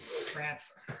 but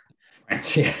France,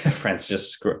 yeah, France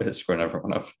just screwing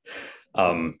everyone up.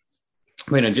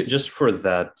 But just for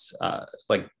that,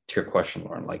 like to your question,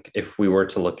 Lauren, like if we were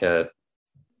to look at,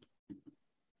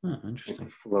 interesting,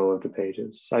 the flow of the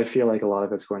pages, I feel like a lot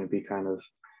of it's going to be kind of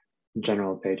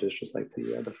general pages, just like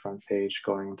the front page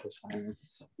going into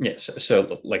silence. Yes. Yeah,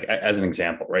 so like as an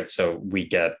example, right? So we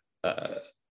get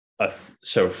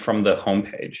so from the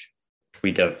homepage,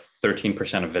 we get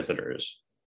 13% of visitors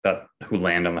who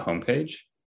land on the homepage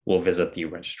will visit the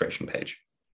registration page,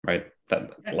 right?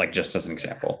 That, like, just as an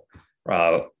example.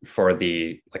 For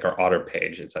our Otter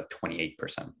page, it's at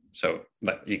 28%. So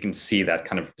that you can see that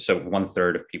kind of, so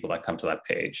 1/3 of people that come to that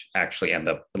page actually end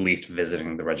up at least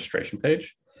visiting the registration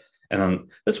page. And then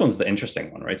this one's the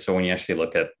interesting one, right? So when you actually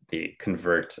look at the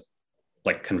convert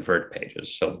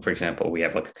pages. So for example, we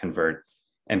have like a convert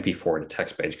MP4 to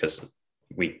text page because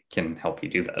we can help you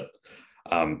do that.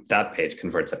 That page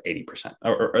converts at 80%,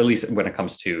 or at least when it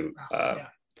comes to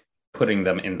putting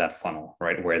them in that funnel,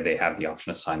 right, where they have the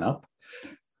option to sign up.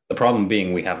 The problem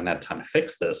being we haven't had time to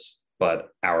fix this, but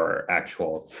our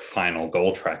actual final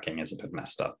goal tracking is a bit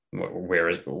messed up.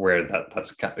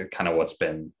 That's kind of what's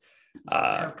been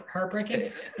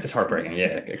heartbreaking. It's heartbreaking,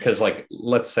 yeah, because like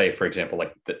let's say, for example,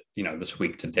 like this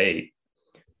week to date,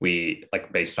 we,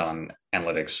 like, based on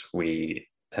analytics, we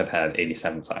have had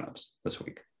 87 signups this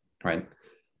week, right?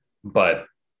 But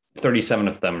 37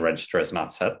 of them register as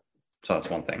not set, so that's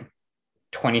one thing.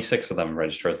 26 of them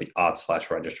register as the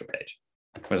odd/register page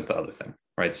was the other thing,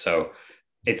 right? So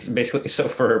it's basically, so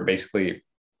for basically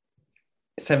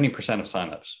 70% of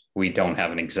signups, we don't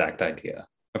have an exact idea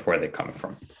of where they're coming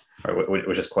from, right?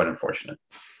 Which is quite unfortunate.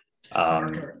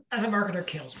 As a marketer,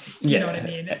 kills me. You know what I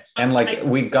mean? And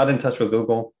we got in touch with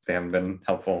Google. They haven't been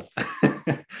helpful.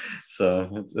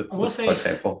 So it's quite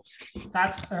painful.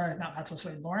 That's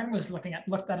also Lauren was looked at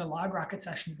a LogRocket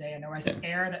session today, and there was an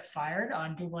error that fired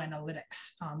on Google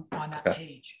Analytics on that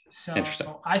page.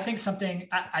 So I think something,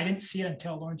 I didn't see it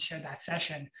until Lauren shared that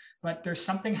session, but there's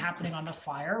something happening on the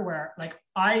fire where, like,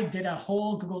 I did a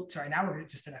whole Google, now we're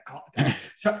just in a call.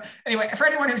 So anyway, for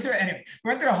anyone who's doing it, anyway, I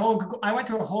went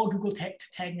through a whole Google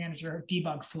Tag Manager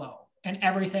debug flow, and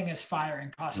everything is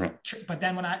firing possible. Right. But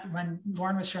then when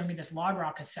Lauren was showing me this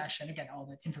LogRocket session, again, all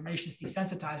the information is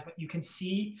desensitized, but you can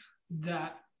see the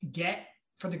get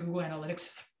for the Google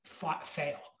Analytics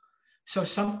fail. So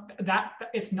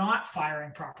it's not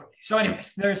firing properly. So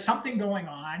anyways, there's something going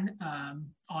on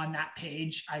that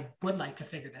page. I would like to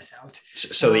figure this out.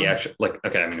 So the actual,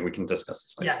 okay, I mean, we can discuss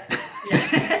this later.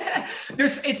 Yeah.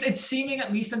 It's seeming,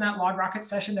 at least in that LogRocket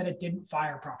session, that it didn't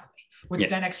fire properly, which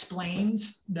then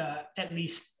explains at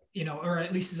least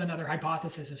is another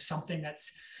hypothesis of something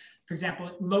that's, for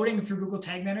example, loading through Google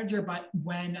Tag Manager, but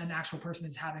when an actual person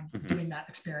is doing that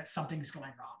experience, something's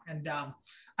going wrong. And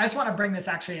I just want to bring this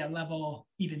actually a level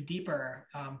even deeper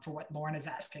for what Lauren is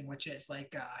asking, which is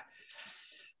like,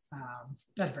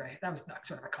 that was not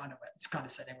sort of a conduit. It's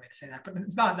condescending way to say that, but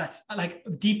it's not. That's like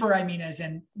deeper. I mean, as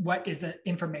in what is the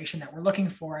information that we're looking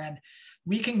for, and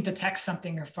we can detect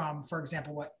something from, for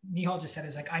example, what Nihal just said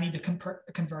is like, I need to convert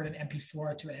an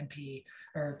MP4 to an MP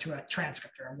or to a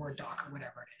transcript or a Word doc or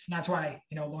whatever it is, and that's why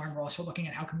Lauren, we're also looking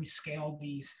at how can we scale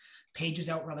these pages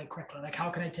out really quickly. Like, how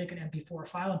can I take an MP4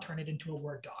 file and turn it into a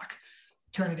Word doc,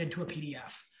 turn it into a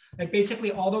PDF? Like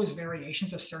basically all those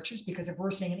variations of searches, because if we're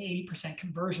seeing an 80%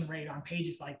 conversion rate on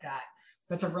pages like that,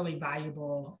 that's a really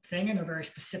valuable thing, and a very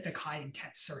specific high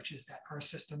intent searches that our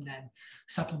system then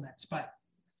supplements. But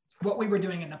what we were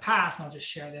doing in the past, and I'll just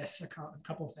share this, a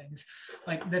couple of things,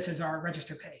 like this is our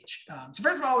register page. So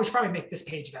first of all, we should probably make this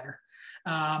page better.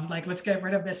 Let's get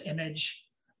rid of this image.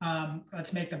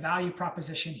 Let's make the value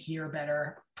proposition here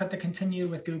better. Put the continue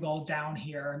with Google down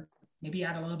here. Maybe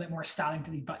add a little bit more styling to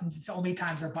the buttons. It's the only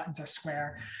times our buttons are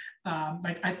square.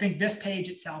 I think this page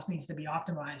itself needs to be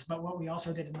optimized. But what we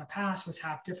also did in the past was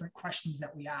have different questions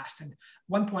that we asked. And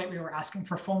one point we were asking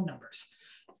for phone numbers.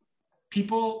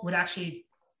 People would actually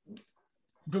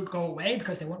go away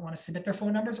because they wouldn't want to submit their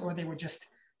phone numbers, or they would just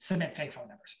submit fake phone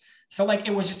numbers. So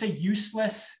it was just a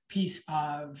useless piece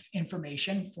of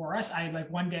information for us.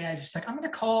 One day I was just like, I'm going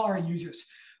to call our users.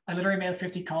 I literally made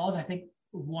 50 calls. I think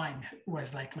one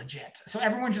was like legit. So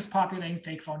everyone's just populating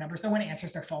fake phone numbers. No one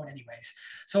answers their phone anyways.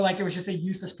 So like it was just a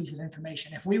useless piece of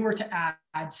information. If we were to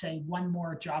add say one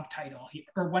more job title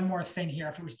or one more thing here,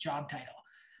 if it was job title,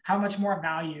 how much more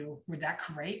value would that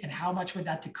create, and how much would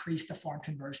that decrease the form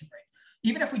conversion rate?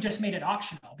 Even if we just made it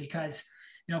optional, because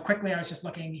quickly I was just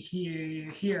looking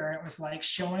here, it was like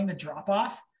showing the drop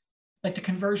off, like the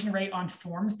conversion rate on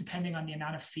forms depending on the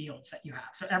amount of fields that you have.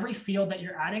 So every field that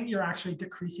you're adding, you're actually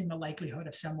decreasing the likelihood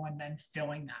of someone then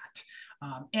filling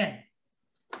that in.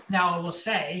 Now I will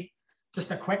say,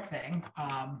 just a quick thing,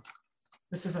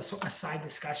 this is a side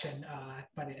discussion,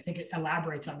 but I think it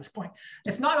elaborates on this point.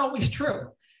 It's not always true.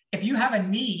 If you have a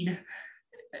need,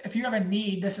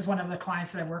 this is one of the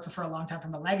clients that I've worked with for a long time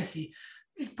from a legacy.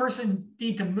 These persons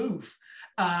need to move.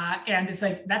 And it's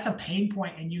like, that's a pain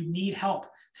point and you need help.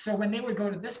 So when they would go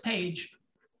to this page,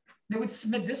 they would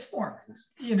submit this form,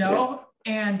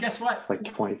 and guess what? Like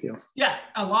 20 fields. Yeah,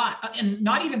 a lot. And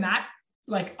not even that,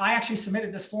 like I actually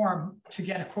submitted this form to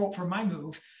get a quote for my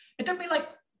move. It took me like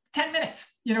 10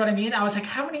 minutes. You know what I mean? I was like,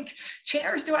 how many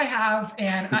chairs do I have?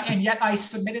 And yet I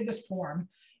submitted this form.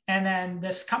 And then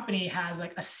this company has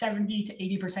like a 70 to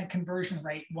 80% conversion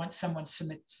rate once someone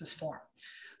submits this form.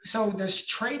 So there's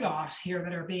trade-offs here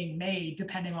that are being made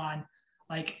depending on,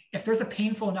 like, if there's a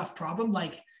painful enough problem,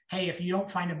 like, hey, if you don't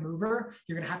find a mover,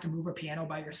 you're going to have to move a piano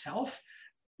by yourself.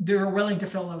 They're willing to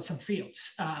fill out some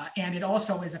fields. And it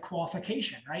also is a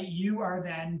qualification, right? You are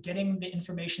then getting the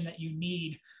information that you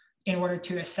need in order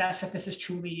to assess if this is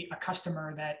truly a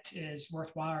customer that is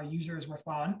worthwhile or a user is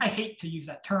worthwhile. And I hate to use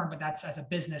that term, but that's, as a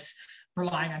business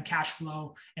relying on cash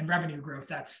flow and revenue growth,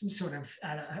 that's sort of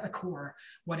at a core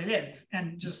what it is.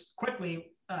 And just quickly,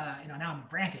 now I'm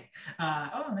ranting.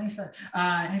 Nice.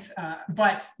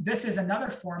 But this is another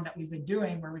form that we've been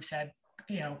doing where we've said,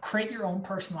 create your own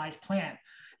personalized plan.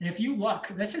 And if you look,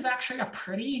 this is actually a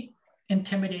pretty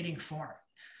intimidating form.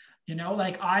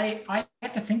 Like I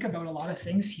have to think about a lot of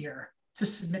things here to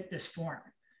submit this form.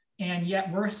 And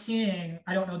yet we're seeing,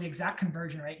 I don't know the exact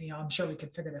conversion rate, I'm sure we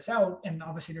could figure this out. And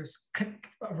obviously there's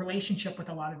a relationship with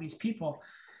a lot of these people,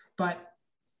 but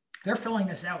they're filling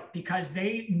this out because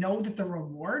they know that the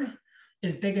reward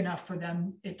is big enough for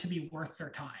them it to be worth their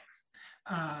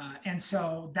time. And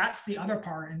so that's the other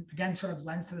part. And again, sort of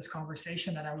lends to this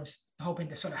conversation that I was hoping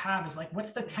to sort of have is like,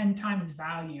 what's the 10 times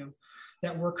value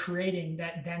that we're creating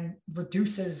that then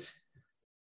reduces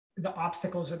the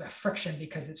obstacles or the friction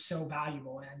because it's so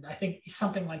valuable. And I think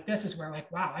something like this is where,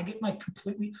 like, wow, I get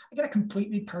a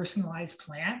completely personalized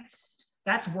plan.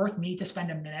 That's worth me to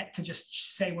spend a minute to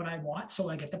just say what I want.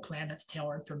 So I get the plan that's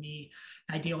tailored for me.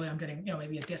 Ideally, I'm getting,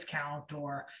 maybe a discount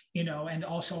or, and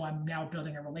also I'm now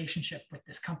building a relationship with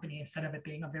this company instead of it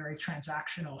being a very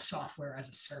transactional software as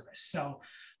a service. So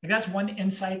that's one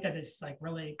insight that is like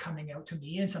really coming out to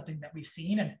me and something that we've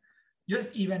seen. And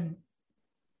just even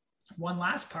one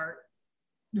last part,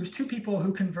 there's 2 people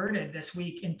who converted this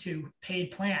week into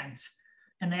paid plans,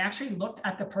 and they actually looked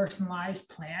at the personalized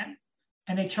plan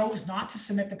and they chose not to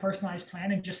submit the personalized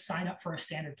plan and just sign up for a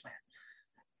standard plan.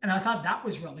 And I thought that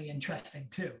was really interesting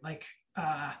too. Like,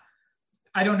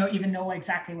 I don't even know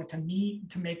exactly what to need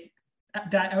to make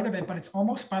that out of it, but it's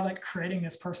almost by like creating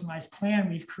this personalized plan,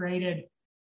 we've created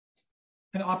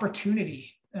an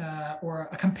opportunity or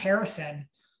a comparison.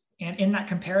 And in that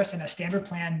comparison, a standard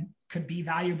plan could be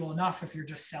valuable enough if you're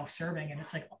just self-serving. And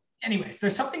it's like, anyways,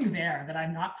 there's something there that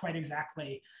I'm not quite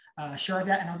exactly sure of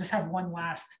yet. And I'll just have one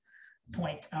last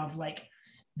point of like,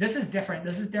 this is different.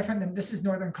 This is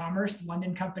Northern Commerce,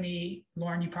 London company.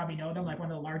 Lauren, you probably know them, like one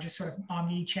of the largest sort of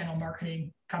omni-channel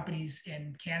marketing companies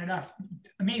in Canada.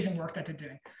 Amazing work that they're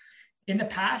doing. In the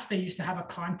past, they used to have a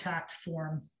contact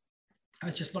form. I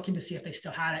was just looking to see if they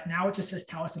still had it. Now it just says,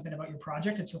 tell us a bit about your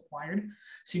project. It's required.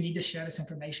 So you need to share this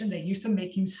information. They used to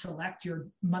make you select your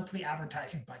monthly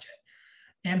advertising budget.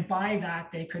 And by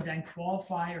that, they could then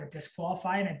qualify or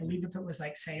disqualify. And I believe if it was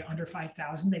like, say, under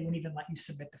 5,000, they wouldn't even let you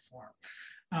submit the form.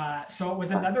 So it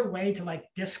was another way to like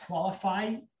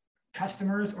disqualify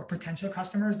customers or potential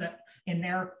customers that in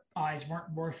their eyes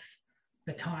weren't worth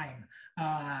the time.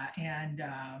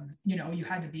 You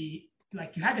had to be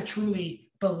like, you had to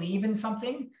truly believe in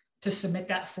something to submit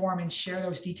that form and share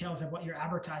those details of what your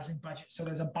advertising budget. So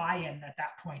there's a buy-in at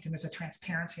that point, and there's a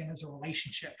transparency and there's a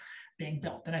relationship being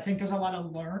built. And I think there's a lot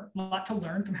to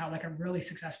learn from how like a really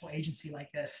successful agency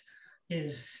like this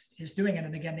is doing it.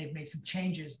 And again, they've made some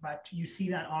changes, but you see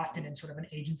that often in sort of an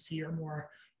agency or more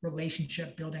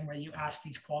relationship building where you ask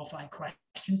these qualified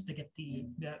questions to get the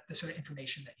sort of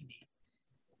information that you need.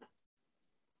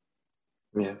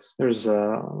 Yes, there's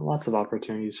lots of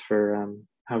opportunities for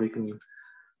how we can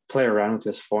play around with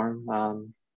this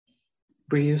form.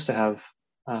 we used to have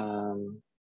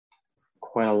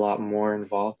quite a lot more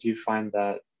involved. Do you find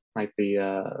that like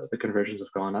the conversions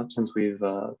have gone up since we've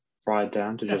brought it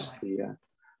down to just the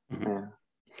yeah?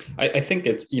 I think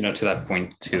it's, to that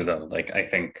point too, though, like I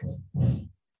think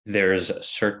there's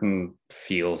certain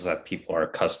fields that people are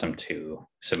accustomed to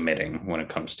submitting when it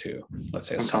comes to, let's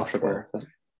say, a software.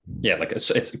 Yeah, like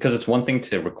it's because it's one thing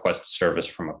to request service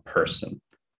from a person,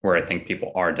 where I think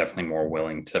people are definitely more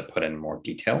willing to put in more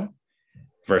detail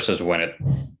versus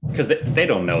because they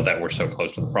don't know that we're so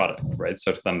close to the product, right?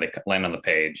 So to them, they land on the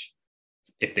page.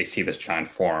 If they see this giant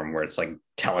form where it's like,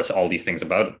 tell us all these things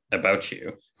about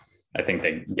you, I think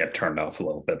they get turned off a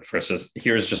little bit versus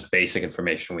here's just basic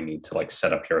information we need to like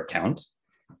set up your account.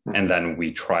 And then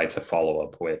we try to follow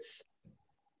up with,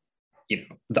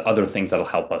 the other things that'll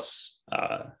help us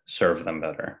serve them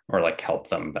better or like help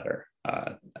them better.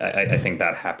 I think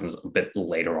that happens a bit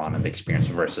later on in the experience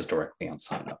versus directly on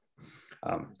sign up,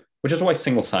 which is why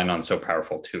single sign-on is so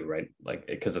powerful too, right? Like,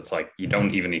 because it's like, you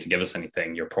don't even need to give us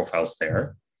anything. Your profile's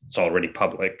there. It's already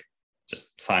public.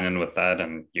 Just sign in with that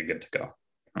and you're good to go.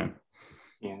 Right.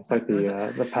 Yeah, it's like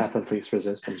the path of least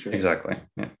resistance. Right? Exactly.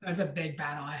 Yeah. That's a big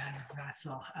battle I had with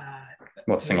Vatzel.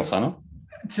 What, single sign-on?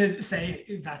 To say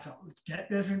Vatzel, get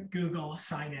this Google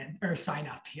sign in or sign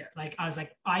up here. Like I was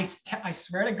like, I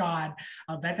swear to God,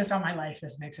 I'll bet this on my life.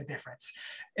 This makes a difference.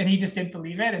 And he just didn't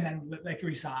believe it. And then like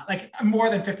we saw like more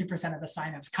than 50% of the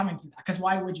signups coming through that. Because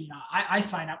why would you not? I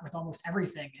sign up with almost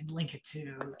everything and link it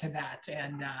to that.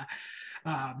 And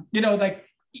like,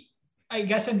 I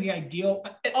guess in the ideal,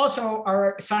 also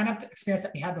our sign up experience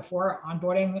that we had before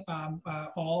onboarding,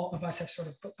 all of us have sort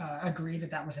of agreed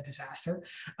that was a disaster.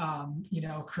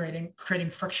 Creating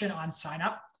friction on sign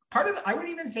up. Part of I wouldn't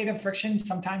even say the friction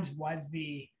sometimes was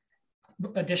the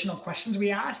additional questions we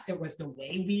asked. It was the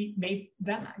way we made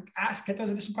them get those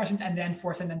additional questions and then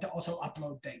forcing them to also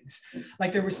upload things.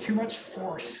 Like there was too much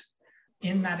force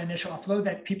in that initial upload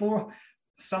that people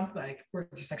we're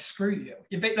just like, screw you.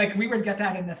 Like we would get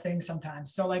that in the thing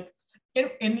sometimes. So like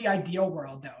in the ideal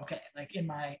world though, okay, like in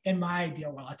my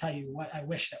ideal world, I'll tell you what I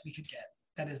wish that we could get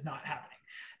that is not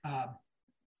happening.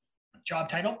 Job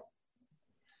title.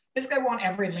 Basically, I want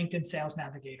every LinkedIn Sales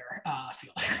Navigator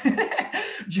field.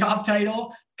 Job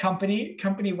title, company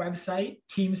website,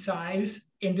 team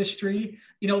size, industry,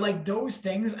 like those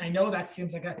things. I know that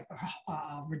seems like a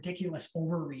ridiculous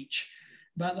overreach.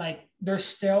 But like there's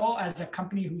still, as a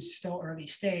company who's still early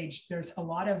stage, there's a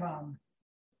lot of,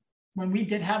 when we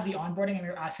did have the onboarding and we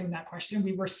were asking that question,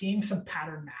 we were seeing some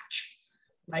pattern match.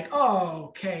 Like, oh,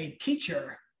 okay,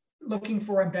 teacher looking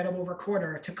for embeddable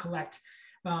recorder to collect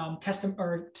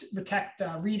detect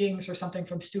readings or something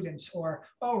from students, or,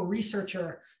 oh,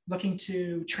 researcher looking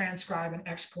to transcribe and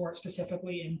export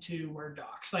specifically into Word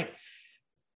docs. Like,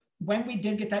 when we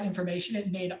did get that information,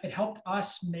 it helped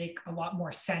us make a lot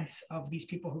more sense of these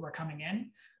people who are coming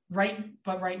in, right?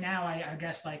 But right now, I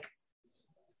guess like,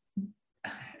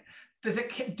 does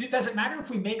it matter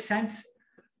if we make sense?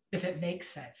 If it makes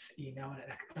sense, what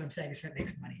I'm saying is if it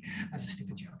makes money. That's a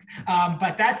stupid joke.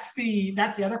 But that's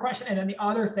the other question. And then the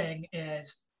other thing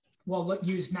is, well,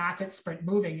 use Matt at Sprint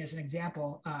Moving as an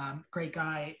example. Great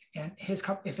guy, and his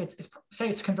if say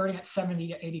it's converting at 70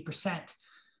 to 80%,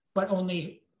 but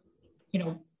only.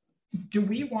 Do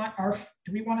we want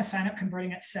to sign up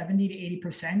converting at 70 to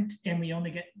 80% and we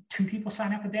only get 2 people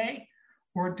sign up a day?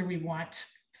 Or do we want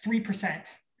 3%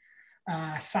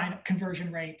 sign up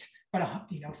conversion rate, but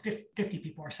 50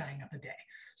 people are signing up a day?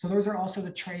 So those are also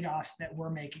the trade-offs that we're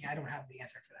making. I don't have the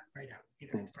answer for that right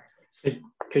now, frankly.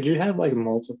 Could you have like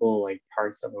multiple like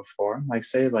parts of a form? Like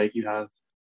say like you have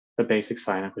the basic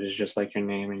sign up, which is just like your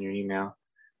name and your email.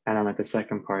 And then like the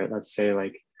second part, let's say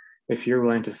like, if you're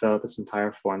willing to fill out this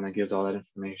entire form that gives all that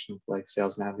information, like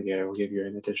Sales Navigator will give you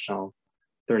an additional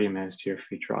 30 minutes to your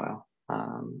free trial.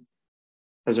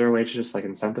 Is there a way to just like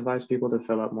incentivize people to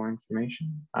fill out more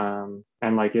information?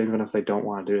 And like, even if they don't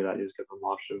want to do that, you just give them an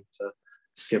option to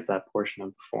skip that portion of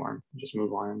the form and just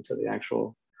move on into the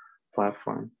actual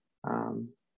platform. I'm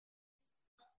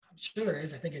sure there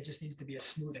is. I think it just needs to be a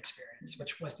smooth experience,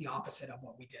 which was the opposite of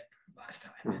what we did last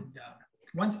time. And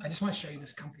I just want to show you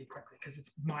this company quickly because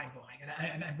it's mind-blowing.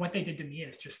 And what they did to me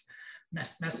is just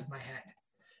mess with my head.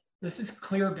 This is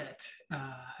Clearbit.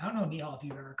 I don't know, Neil, if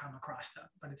you've ever come across them,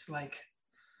 but it's like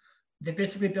they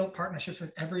basically built partnerships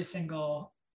with every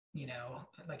single,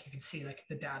 like you can see like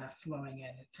the data flowing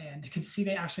in, and you can see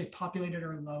they actually populated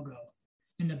our logo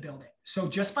in the building. So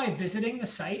just by visiting the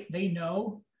site, they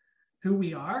know who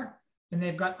we are. And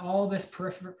they've got all this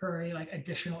periphery, like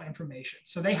additional information.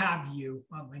 So they have you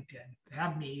on LinkedIn, they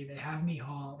have me,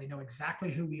 Hall, they know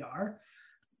exactly who we are.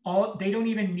 they don't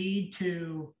even need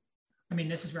to, I mean,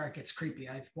 this is where it gets creepy.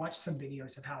 I've watched some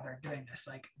videos of how they're doing this.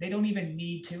 Like, they don't even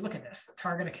need to look at this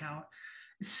target account.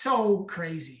 It's so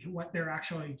crazy what they're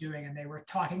actually doing. And they were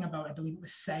talking about, I believe it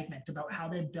was Segment, about how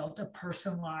they built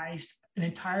an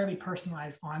entirely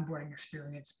personalized onboarding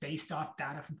experience based off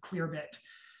data from Clearbit,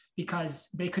 because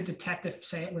they could detect if,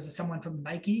 say, it was someone from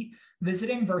Nike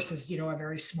visiting versus, a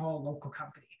very small local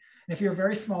company. And if you're a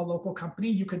very small local company,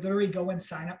 you could literally go and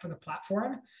sign up for the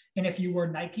platform. And if you were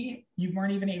Nike, you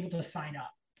weren't even able to sign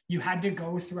up. You had to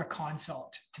go through a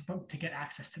consult to get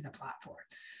access to the platform.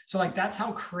 So like, that's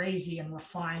how crazy and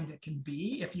refined it can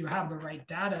be if you have the right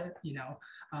data,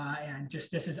 and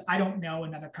just, I don't know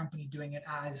another company doing it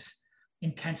as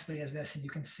intensely as this. And you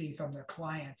can see from their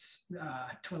clients,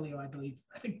 Twilio,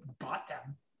 I think bought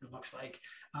them, it looks like,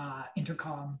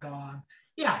 Intercom, Gong.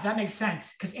 Yeah, that makes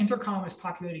sense, because Intercom is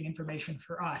populating information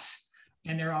for us,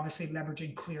 and they're obviously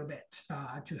leveraging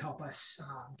Clearbit to help us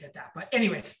get that. But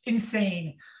anyways,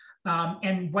 insane.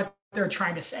 And what they're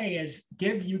trying to say is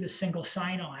give you the single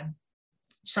sign-on,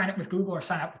 sign up with Google or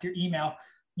sign up with your email.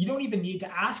 You don't even need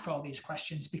to ask all these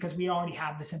questions, because we already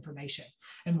have this information,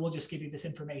 and we'll just give you this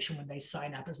information when they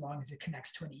sign up, as long as it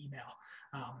connects to an email.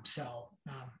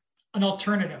 An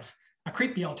alternative, a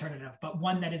creepy alternative, but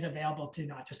one that is available to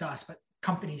not just us, but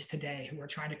companies today who are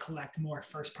trying to collect more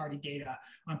first-party data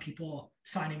on people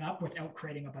signing up without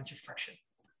creating a bunch of friction.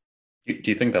 Do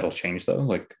you think that'll change though?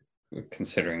 Like,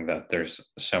 considering that there's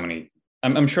so many,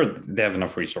 I'm sure they have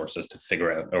enough resources to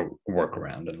figure out a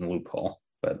workaround and a loophole,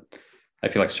 but I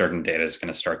feel like certain data is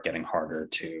going to start getting harder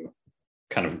to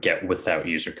kind of get without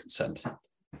user consent.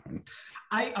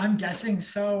 I'm guessing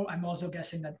so. I'm also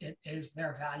guessing that it is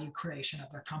their value creation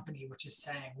of their company, which is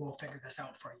saying, we'll figure this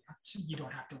out for you, so you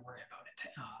don't have to worry about it.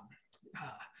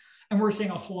 And we're seeing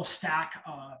a whole stack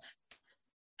of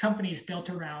companies built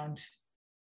around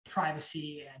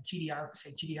privacy and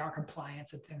GDPR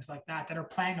compliance and things like that are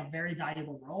playing a very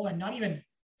valuable role, and not even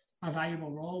a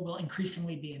valuable role, will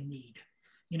increasingly be in need.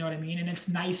 You know what I mean? And it's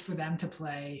nice for them to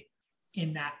play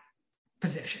in that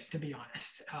position, to be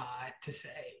honest, to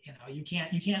say, you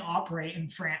can't operate in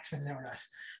France without us.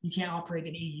 You can't operate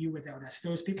in EU without us.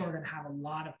 Those people are going to have a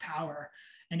lot of power.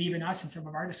 And even us in some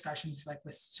of our discussions, like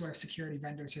with sort of security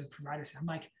vendors or providers, I'm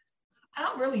like, I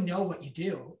don't really know what you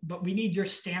do, but we need your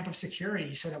stamp of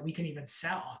security so that we can even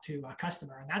sell to a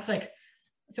customer. And that's like,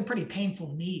 it's a pretty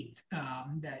painful need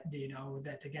that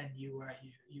again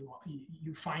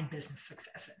you find business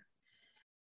success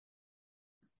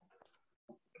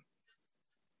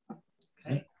in.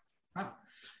 Okay, wow,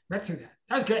 read through that.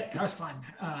 That was good. That was fun.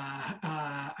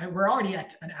 We're already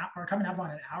at an hour. We're coming up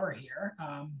on an hour here.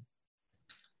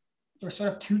 There's sort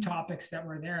of two topics that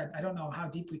were there. I don't know how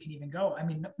deep we can even go. I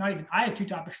mean, not even, I had two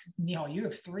topics, Nihal, you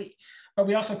have three, but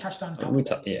we also touched on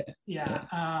yeah.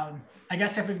 I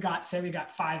guess if we got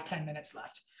 5-10 minutes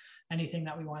left, anything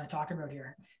that we want to talk about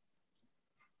here?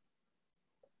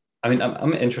 I mean,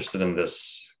 I'm interested in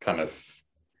this kind of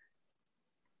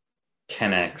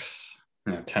 10x,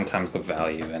 10 times the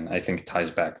value. And I think it ties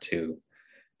back to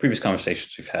previous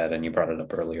conversations we've had, and you brought it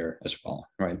up earlier as well,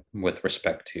 right? With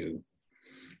respect to,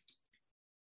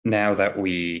 now that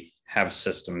we have a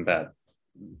system that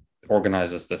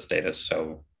organizes this data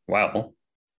so well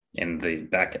in the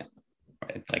backend,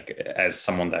 right? Like, as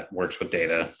someone that works with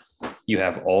data, you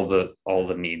have all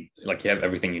the need, like, you have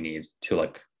everything you need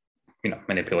to,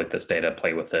 manipulate this data,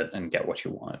 play with it, and get what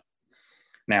you want.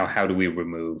 Now, how do we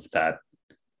remove that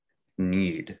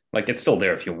need? Like, it's still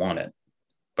there if you want it,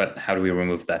 but how do we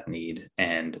remove that need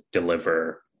and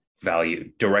deliver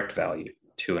value, direct value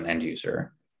to an end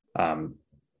user?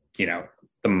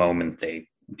 The moment they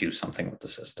do something with the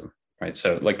system, right?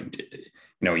 So,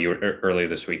 you were earlier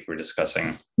this week, we were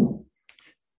discussing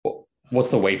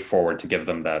what's the way forward to give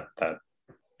them that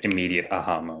immediate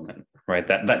aha moment, right?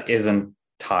 That isn't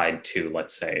tied to,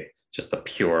 let's say, just the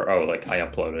pure, I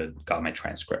uploaded, got my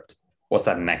transcript. What's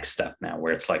that next step now,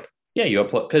 where it's like, yeah, you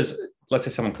upload, because let's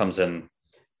say someone comes in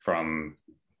from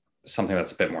something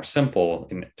that's a bit more simple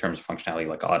in terms of functionality,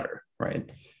 like Otter, right?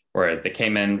 Where they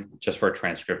came in just for a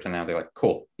transcript, and now they're like,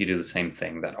 cool, you do the same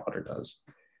thing that Otter does.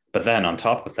 But then on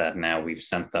top of that, now we've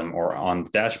sent them, or on the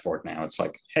dashboard now, it's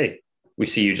like, hey, we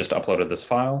see you just uploaded this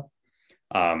file.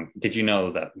 Did you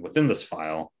know that within this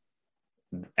file,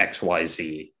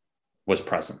 XYZ was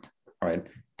present, right?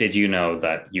 Did you know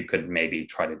that you could maybe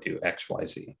try to do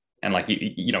XYZ?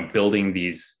 And building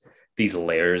these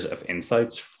layers of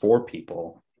insights for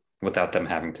people without them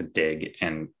having to dig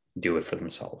and do it for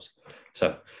themselves.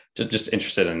 So just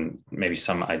interested in maybe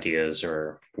some ideas,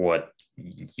 or what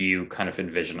you kind of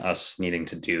envision us needing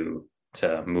to do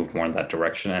to move more in that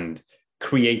direction, and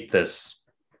create this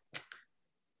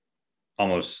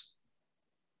almost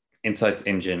insights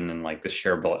engine and like the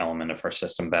shareable element of our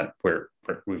system that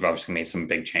we've obviously made some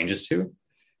big changes to,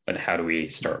 but how do we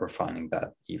start refining that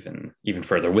even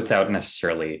further without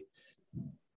necessarily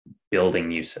building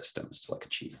new systems to like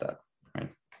achieve that, right?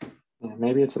 Yeah,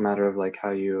 maybe it's a matter of like how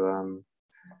you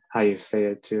say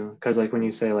it too, because like when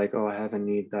you say like, oh, I have a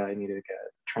need that I need to get a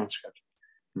transcript,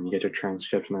 and you get your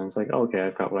transcript, and then it's like, oh, okay,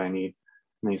 I've got what I need,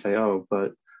 and then you say, oh,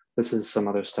 but this is some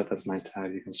other stuff that's nice to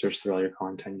have. You can search through all your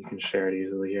content, you can share it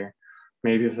easily here.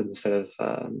 Maybe if instead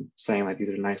of saying like these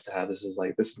are nice to have, this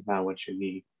is not what you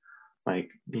need.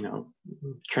 Like, you know,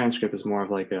 transcript is more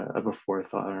of like a before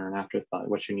thought or an afterthought.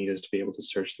 What you need is to be able to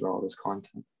search through all this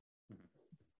content.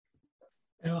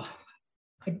 You know,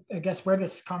 I guess where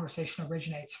this conversation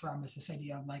originates from is this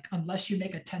idea of like, unless you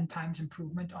make a 10 times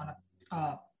improvement on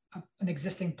an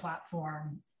existing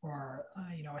platform or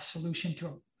a solution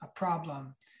to a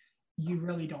problem, you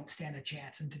really don't stand a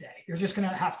chance in today. You're just going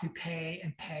to have to pay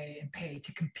and pay and pay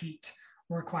to compete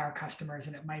or acquire customers,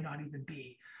 and it might not even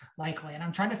be likely. And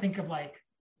I'm trying to think of like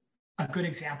a good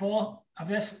example of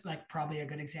this. Like probably a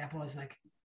good example is like,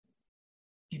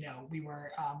 we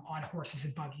were on horses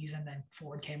and buggies, and then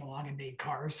Ford came along and made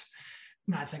cars.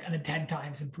 And that's like a 10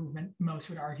 times improvement. Most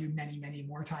would argue many, many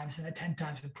more times than a 10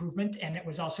 times improvement. And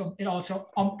it also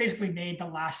basically made the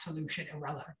last solution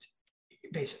irrelevant,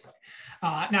 basically.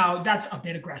 Now that's a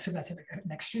bit aggressive. That's an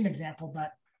extreme example,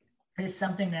 but it's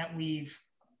something that we've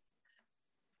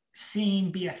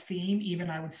seen be a theme, even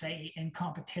I would say in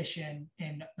competition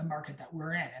in the market that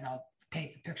we're in. And I'll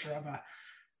paint the picture of a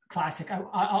classic.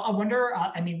 I wonder,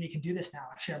 we can do this now,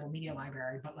 a shareable media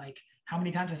library, but like how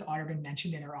many times has Otter been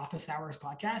mentioned in our office hours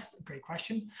podcast? Great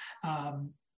question.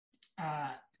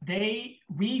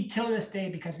 We till this day,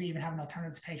 because we even have an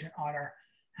alternatives page at Otter,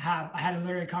 I had a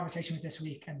literary conversation with this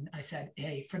week, and I said,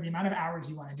 hey, for the amount of hours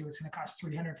you want to do, it's going to cost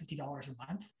 $350 a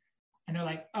month. And they're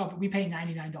like, oh, but we pay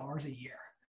 $99 a year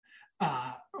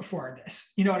for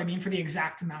this. You know what I mean? For the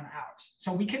exact amount of hours.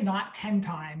 So we cannot 10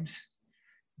 times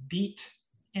beat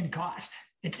in cost.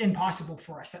 It's impossible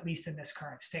for us, at least in this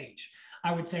current stage.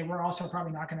 I would say we're also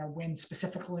probably not going to win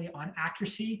specifically on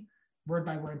accuracy, word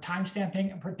by word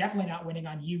timestamping, and we're definitely not winning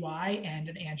on UI and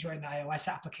an Android and iOS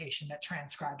application that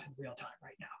transcribes in real time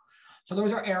right now. So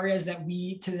those are areas that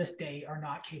we, to this day, are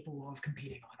not capable of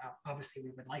competing on. Obviously,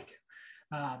 we would like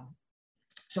to.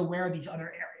 So where are these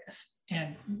other areas?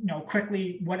 And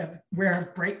quickly, where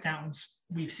have breakdowns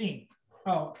we've seen?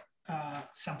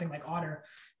 Something like Otter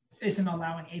isn't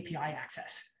allowing API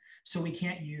access, so we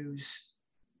can't use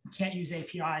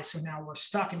APIs. So now we're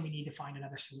stuck, and we need to find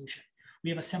another solution. We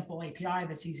have a simple API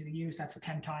that's easy to use. That's a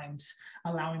 10 times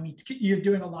allowing me to. You're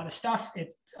doing a lot of stuff.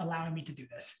 It's allowing me to do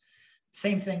this.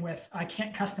 Same thing with, I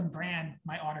can't custom brand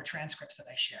my Otter transcripts that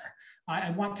I share.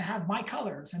 I want to have my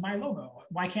colors and my logo.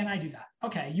 Why can't I do that?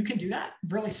 Okay, you can do that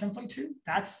really simply too.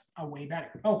 That's a way better.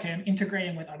 Okay, I'm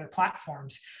integrating with other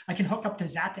platforms. I can hook up to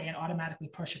Zapier and automatically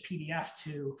push a PDF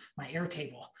to my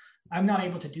Airtable. I'm not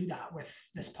able to do that with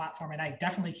this platform, and I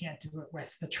definitely can't do it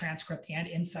with the transcript and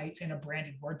insights in a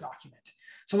branded Word document.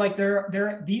 So like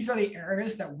these are the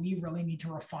areas that we really need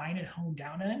to refine and hone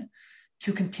down in,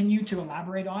 to continue to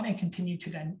elaborate on and continue to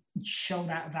then show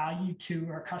that value to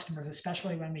our customers,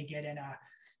 especially when we get in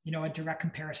a direct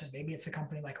comparison. Maybe it's a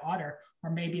company like Otter,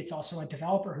 or maybe it's also a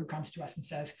developer who comes to us and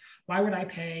says, why would I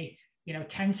pay,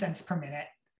 10 cents per minute?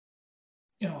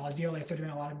 Ideally, if they're doing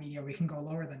a lot of media, we can go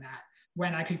lower than that,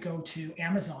 when I could go to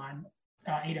Amazon,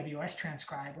 AWS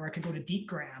Transcribe, or I could go to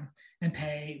DeepGram and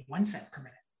pay 1 cent per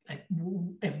minute. Like,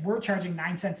 if we're charging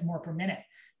 9 cents more per minute,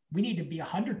 we need to be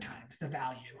 100 times the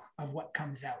value of what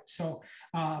comes out. So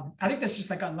I think that's just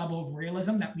like a level of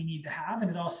realism that we need to have. And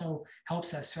it also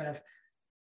helps us sort of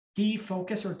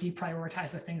defocus or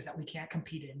deprioritize the things that we can't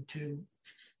compete in to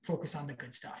focus on the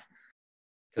good stuff.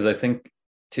 Because I think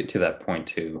to that point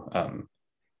too,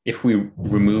 if we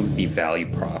remove the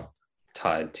value prop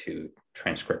tied to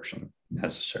transcription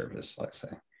as a service, let's say,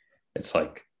 it's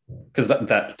like, because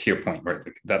that to your point, right?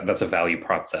 That's a value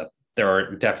prop that there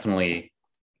are definitely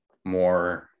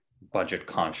more budget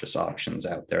conscious options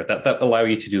out there that allow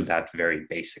you to do that very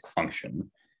basic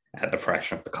function at a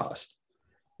fraction of the cost.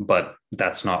 But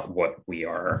that's not what we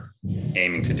are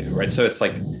aiming to do, right? So it's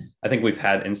like, I think we've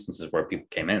had instances where people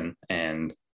came in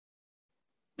and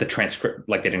the transcript,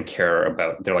 like they didn't care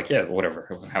about, they're like, yeah,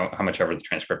 whatever, how much ever the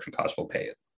transcription cost, we'll pay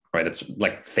it, right? It's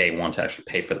like they want to actually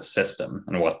pay for the system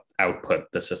and what output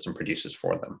the system produces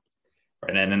for them.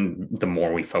 Right. And then the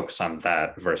more we focus on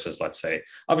that versus, let's say,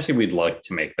 obviously we'd like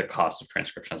to make the cost of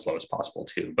transcription as low as possible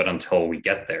too. But until we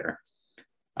get there,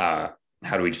 how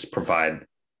do we just provide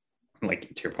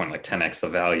like to your point, like 10x the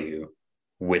value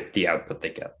with the output they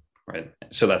get, right?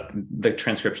 So that the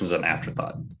transcription is an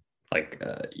afterthought. Like,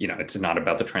 it's not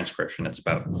about the transcription; it's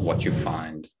about what you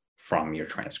find from your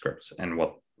transcripts and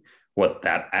what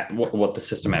the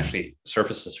system actually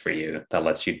surfaces for you that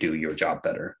lets you do your job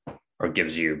better or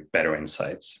gives you better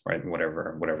insights, right?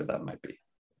 Whatever that might be.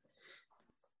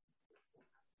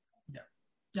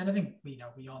 And I think we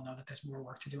all know that there's more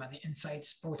work to do on the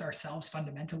insights, both ourselves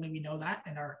fundamentally, we know that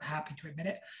and are happy to admit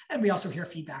it. And we also hear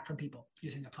feedback from people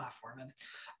using the platform. And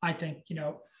I think,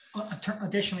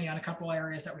 additionally on a couple of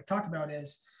areas that we've talked about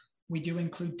is we do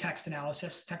include text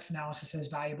analysis. Text analysis is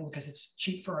valuable because it's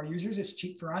cheap for our users. It's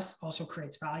cheap for us, also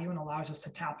creates value and allows us to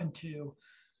tap into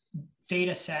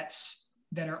data sets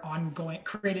that are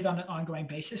created on an ongoing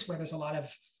basis where there's a lot of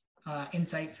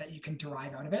insights that you can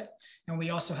derive out of it. And we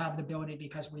also have the ability,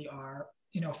 because we are,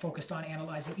 focused on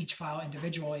analyzing each file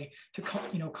individually, to,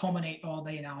 culminate all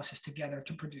the analysis together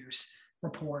to produce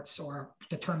reports, or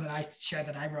the term that I shared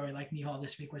that I really like, Nihal,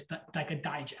 this week was like a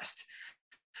digest.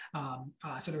 So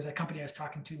there was a company I was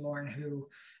talking to, Lauren, who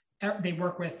they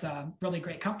work with really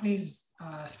great companies,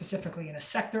 specifically in a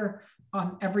sector.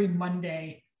 Every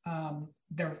Monday,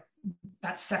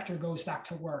 that sector goes back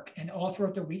to work, and all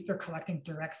throughout the week, they're collecting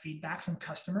direct feedback from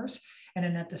customers. And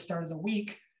then at the start of the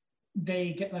week,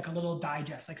 they get like a little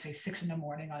digest, like say 6 a.m.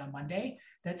 on a Monday,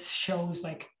 that shows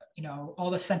like, all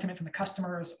the sentiment from the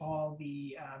customers, all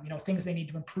the, things they need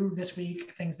to improve this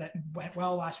week, things that went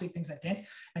well last week, things that didn't.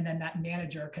 And then that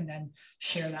manager can then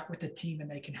share that with the team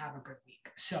and they can have a good week.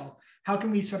 So how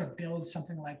can we sort of build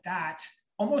something like that?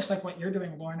 Almost like what you're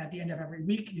doing, Lauren, at the end of every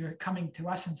week, you're coming to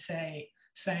us and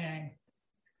saying,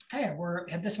 hey,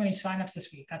 we had this many signups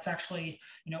this week. That's actually,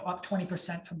 up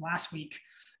 20% from last week.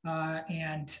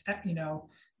 And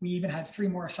we even had 3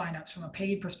 more signups from a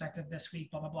paid perspective this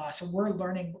week, blah, blah, blah. So we're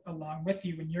learning along with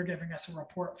you, and you're giving us a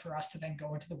report for us to then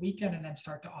go into the weekend and then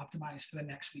start to optimize for the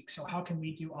next week. So how can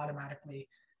we do automatically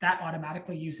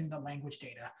using the language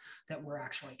data that we're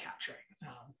actually capturing?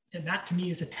 And that to me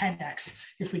is a 10x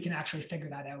if we can actually figure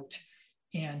that out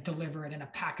and deliver it in a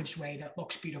packaged way that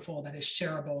looks beautiful, that is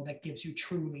shareable, that gives you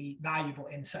truly valuable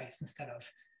insights instead of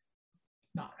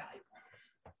not valuable.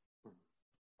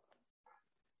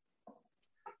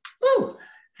 Woo!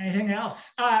 Anything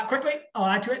else? Quickly, I'll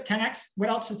add to it. 10x. What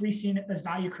else have we seen as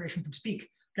value creation from Speak?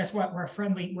 Guess what? We're a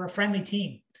friendly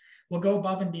team. We'll go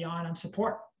above and beyond on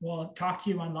support. We'll talk to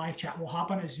you on live chat. We'll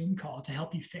hop on a Zoom call to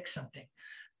help you fix something.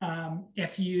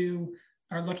 If you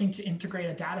are looking to integrate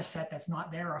a data set that's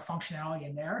not there or a functionality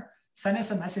in there, send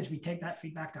us a message. We take that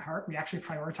feedback to heart. We actually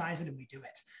prioritize it and we do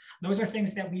it. Those are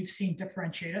things that we've seen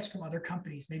differentiate us from other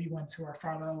companies, maybe ones who are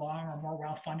farther along or more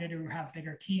well-funded or have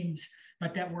bigger teams,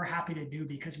 but that we're happy to do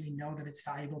because we know that it's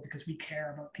valuable, because we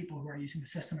care about people who are using the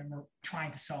system and we're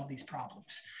trying to solve these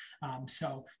problems.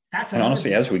 So that's— And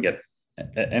honestly, as we get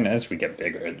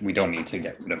bigger, we don't need to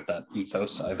get rid of that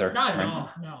ethos either. Not at all,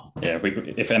 no. Yeah,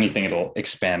 if anything, it'll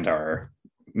expand our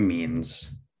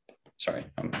means. Sorry,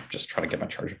 I'm just trying to get my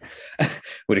charger.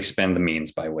 Would expand the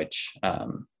means by which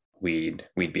we'd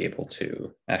be able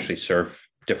to actually serve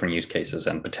different use cases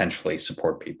and potentially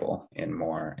support people in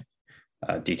more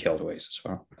detailed ways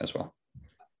as well.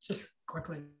 Just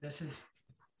quickly,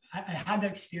 I had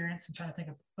that experience. I'm trying to think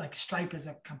of, like, Stripe is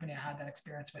a company I had that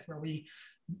experience with, where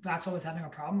Vatsal was having a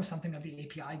problem with something of the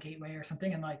API gateway or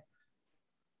something, and like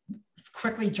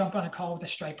quickly jump on a call with a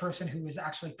Stripe person who is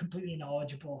actually completely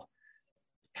knowledgeable,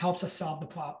 helps us solve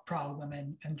the problem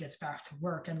and gets back to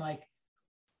work. And like,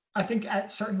 I think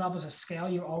at certain levels of scale,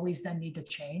 you always then need to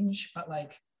change. But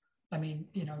like, I mean,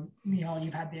 Nihal,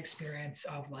 you've had the experience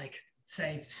of like,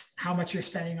 say, how much you're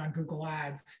spending on Google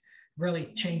Ads really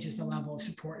changes the level of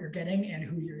support you're getting and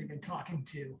who you're even talking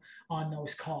to on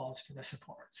those calls for the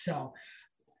support. So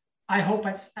I hope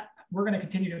we're going to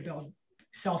continue to build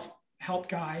self-help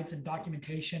guides and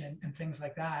documentation and things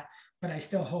like that. But I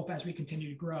still hope as we continue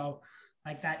to grow,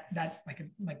 like that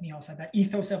like Nihal said, that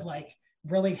ethos of like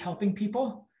really helping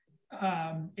people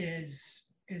is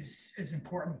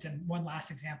important. And one last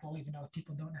example, even though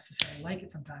people don't necessarily like it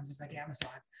sometimes, is like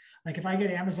Amazon. Like if I get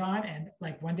Amazon and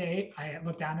like one day I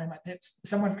looked down and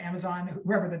someone from Amazon,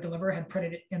 whoever the deliverer, had put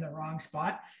it in the wrong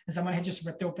spot, and someone had just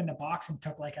ripped open the box and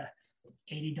took like a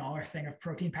 $80 thing of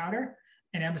protein powder.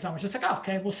 And Amazon was just like, oh,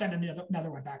 okay, we'll send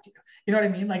another one back to you. You know what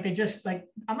I mean? Like they just like,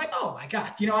 I'm like, oh my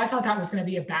God, I thought that was going to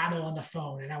be a battle on the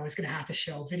phone and I was going to have to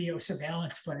show video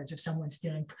surveillance footage of someone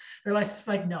stealing. They're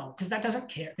like, no, because that doesn't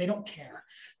care. They don't care.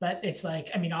 But it's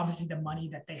like, I mean, obviously the money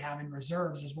that they have in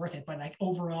reserves is worth it. But like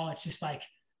overall, it's just like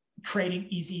creating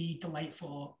easy,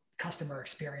 delightful customer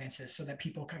experiences so that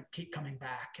people can keep coming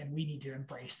back. And we need to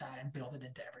embrace that and build it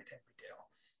into everything we do.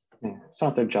 Yeah, it's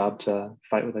not their job to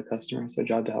fight with the customer. It's their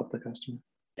job to help the customer.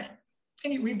 Yeah.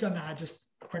 And we've done that. Just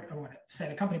quick, I want to say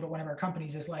the company, but one of our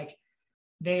companies is like,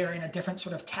 they are in a different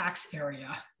sort of tax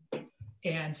area.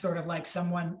 And sort of like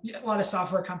a lot of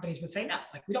software companies would say, no,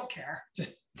 like, we don't care.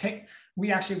 Just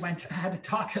we actually had to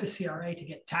talk to the CRA to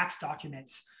get tax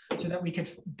documents so that we could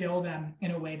bill them in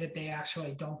a way that they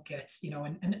actually don't get,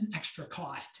 an extra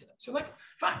cost to them. So like,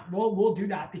 fine, we'll do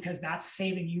that because that's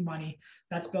saving you money.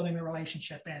 That's building the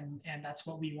relationship. And that's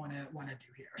what we want to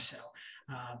do here. So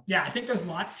I think there's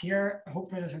lots here.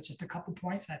 Hopefully there's just a couple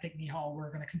points. And I think, Nihal,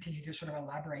 we're going to continue to sort of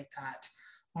elaborate that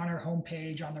on our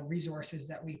homepage, on the resources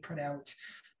that we put out.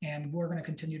 And we're going to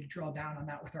continue to drill down on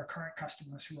that with our current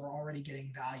customers who are already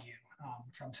getting value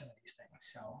from some of these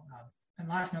things. So, and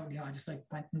last note, I just like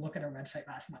went and looked at our website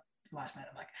last night.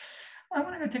 I'm like, I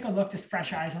want to go take a look, just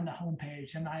fresh eyes on the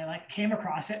homepage. And I like came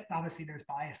across it. Obviously there's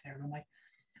bias there, but I'm like,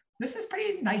 this is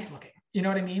pretty nice looking. You know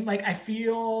what I mean? Like, I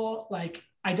feel like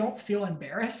I don't feel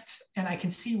embarrassed, and I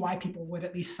can see why people would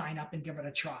at least sign up and give it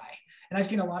a try. And I've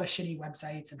seen a lot of shitty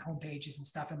websites and homepages and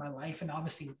stuff in my life. And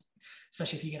obviously,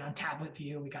 especially if you get on tablet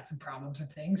view, we got some problems and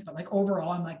things, but like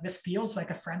overall, I'm like, this feels like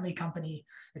a friendly company.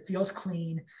 It feels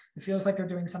clean. It feels like they're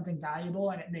doing something valuable,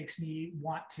 and it makes me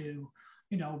want to,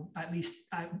 at least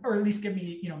give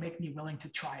me, make me willing to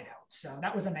try it out. So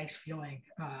that was a nice feeling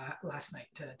last night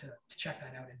to check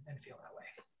that out and feel that way.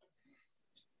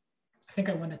 I think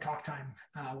I won the talk time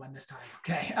one this time.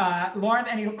 Okay. Lauren,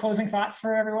 any closing thoughts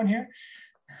for everyone here?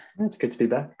 It's good to be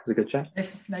back. It was a good chat.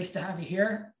 It's nice to have you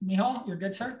here. Nihal, you're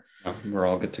good, sir? We're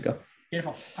all good to go.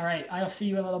 Beautiful. All right. I'll see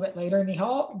you a little bit later,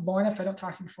 Nihal. Lauren, if I don't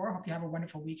talk to you before, I hope you have a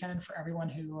wonderful weekend. For everyone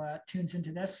who tunes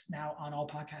into this now on all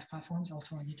podcast platforms,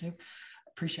 also on YouTube,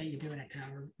 appreciate you doing it.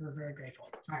 We're very grateful.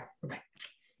 All right.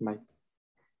 Bye-bye. Bye.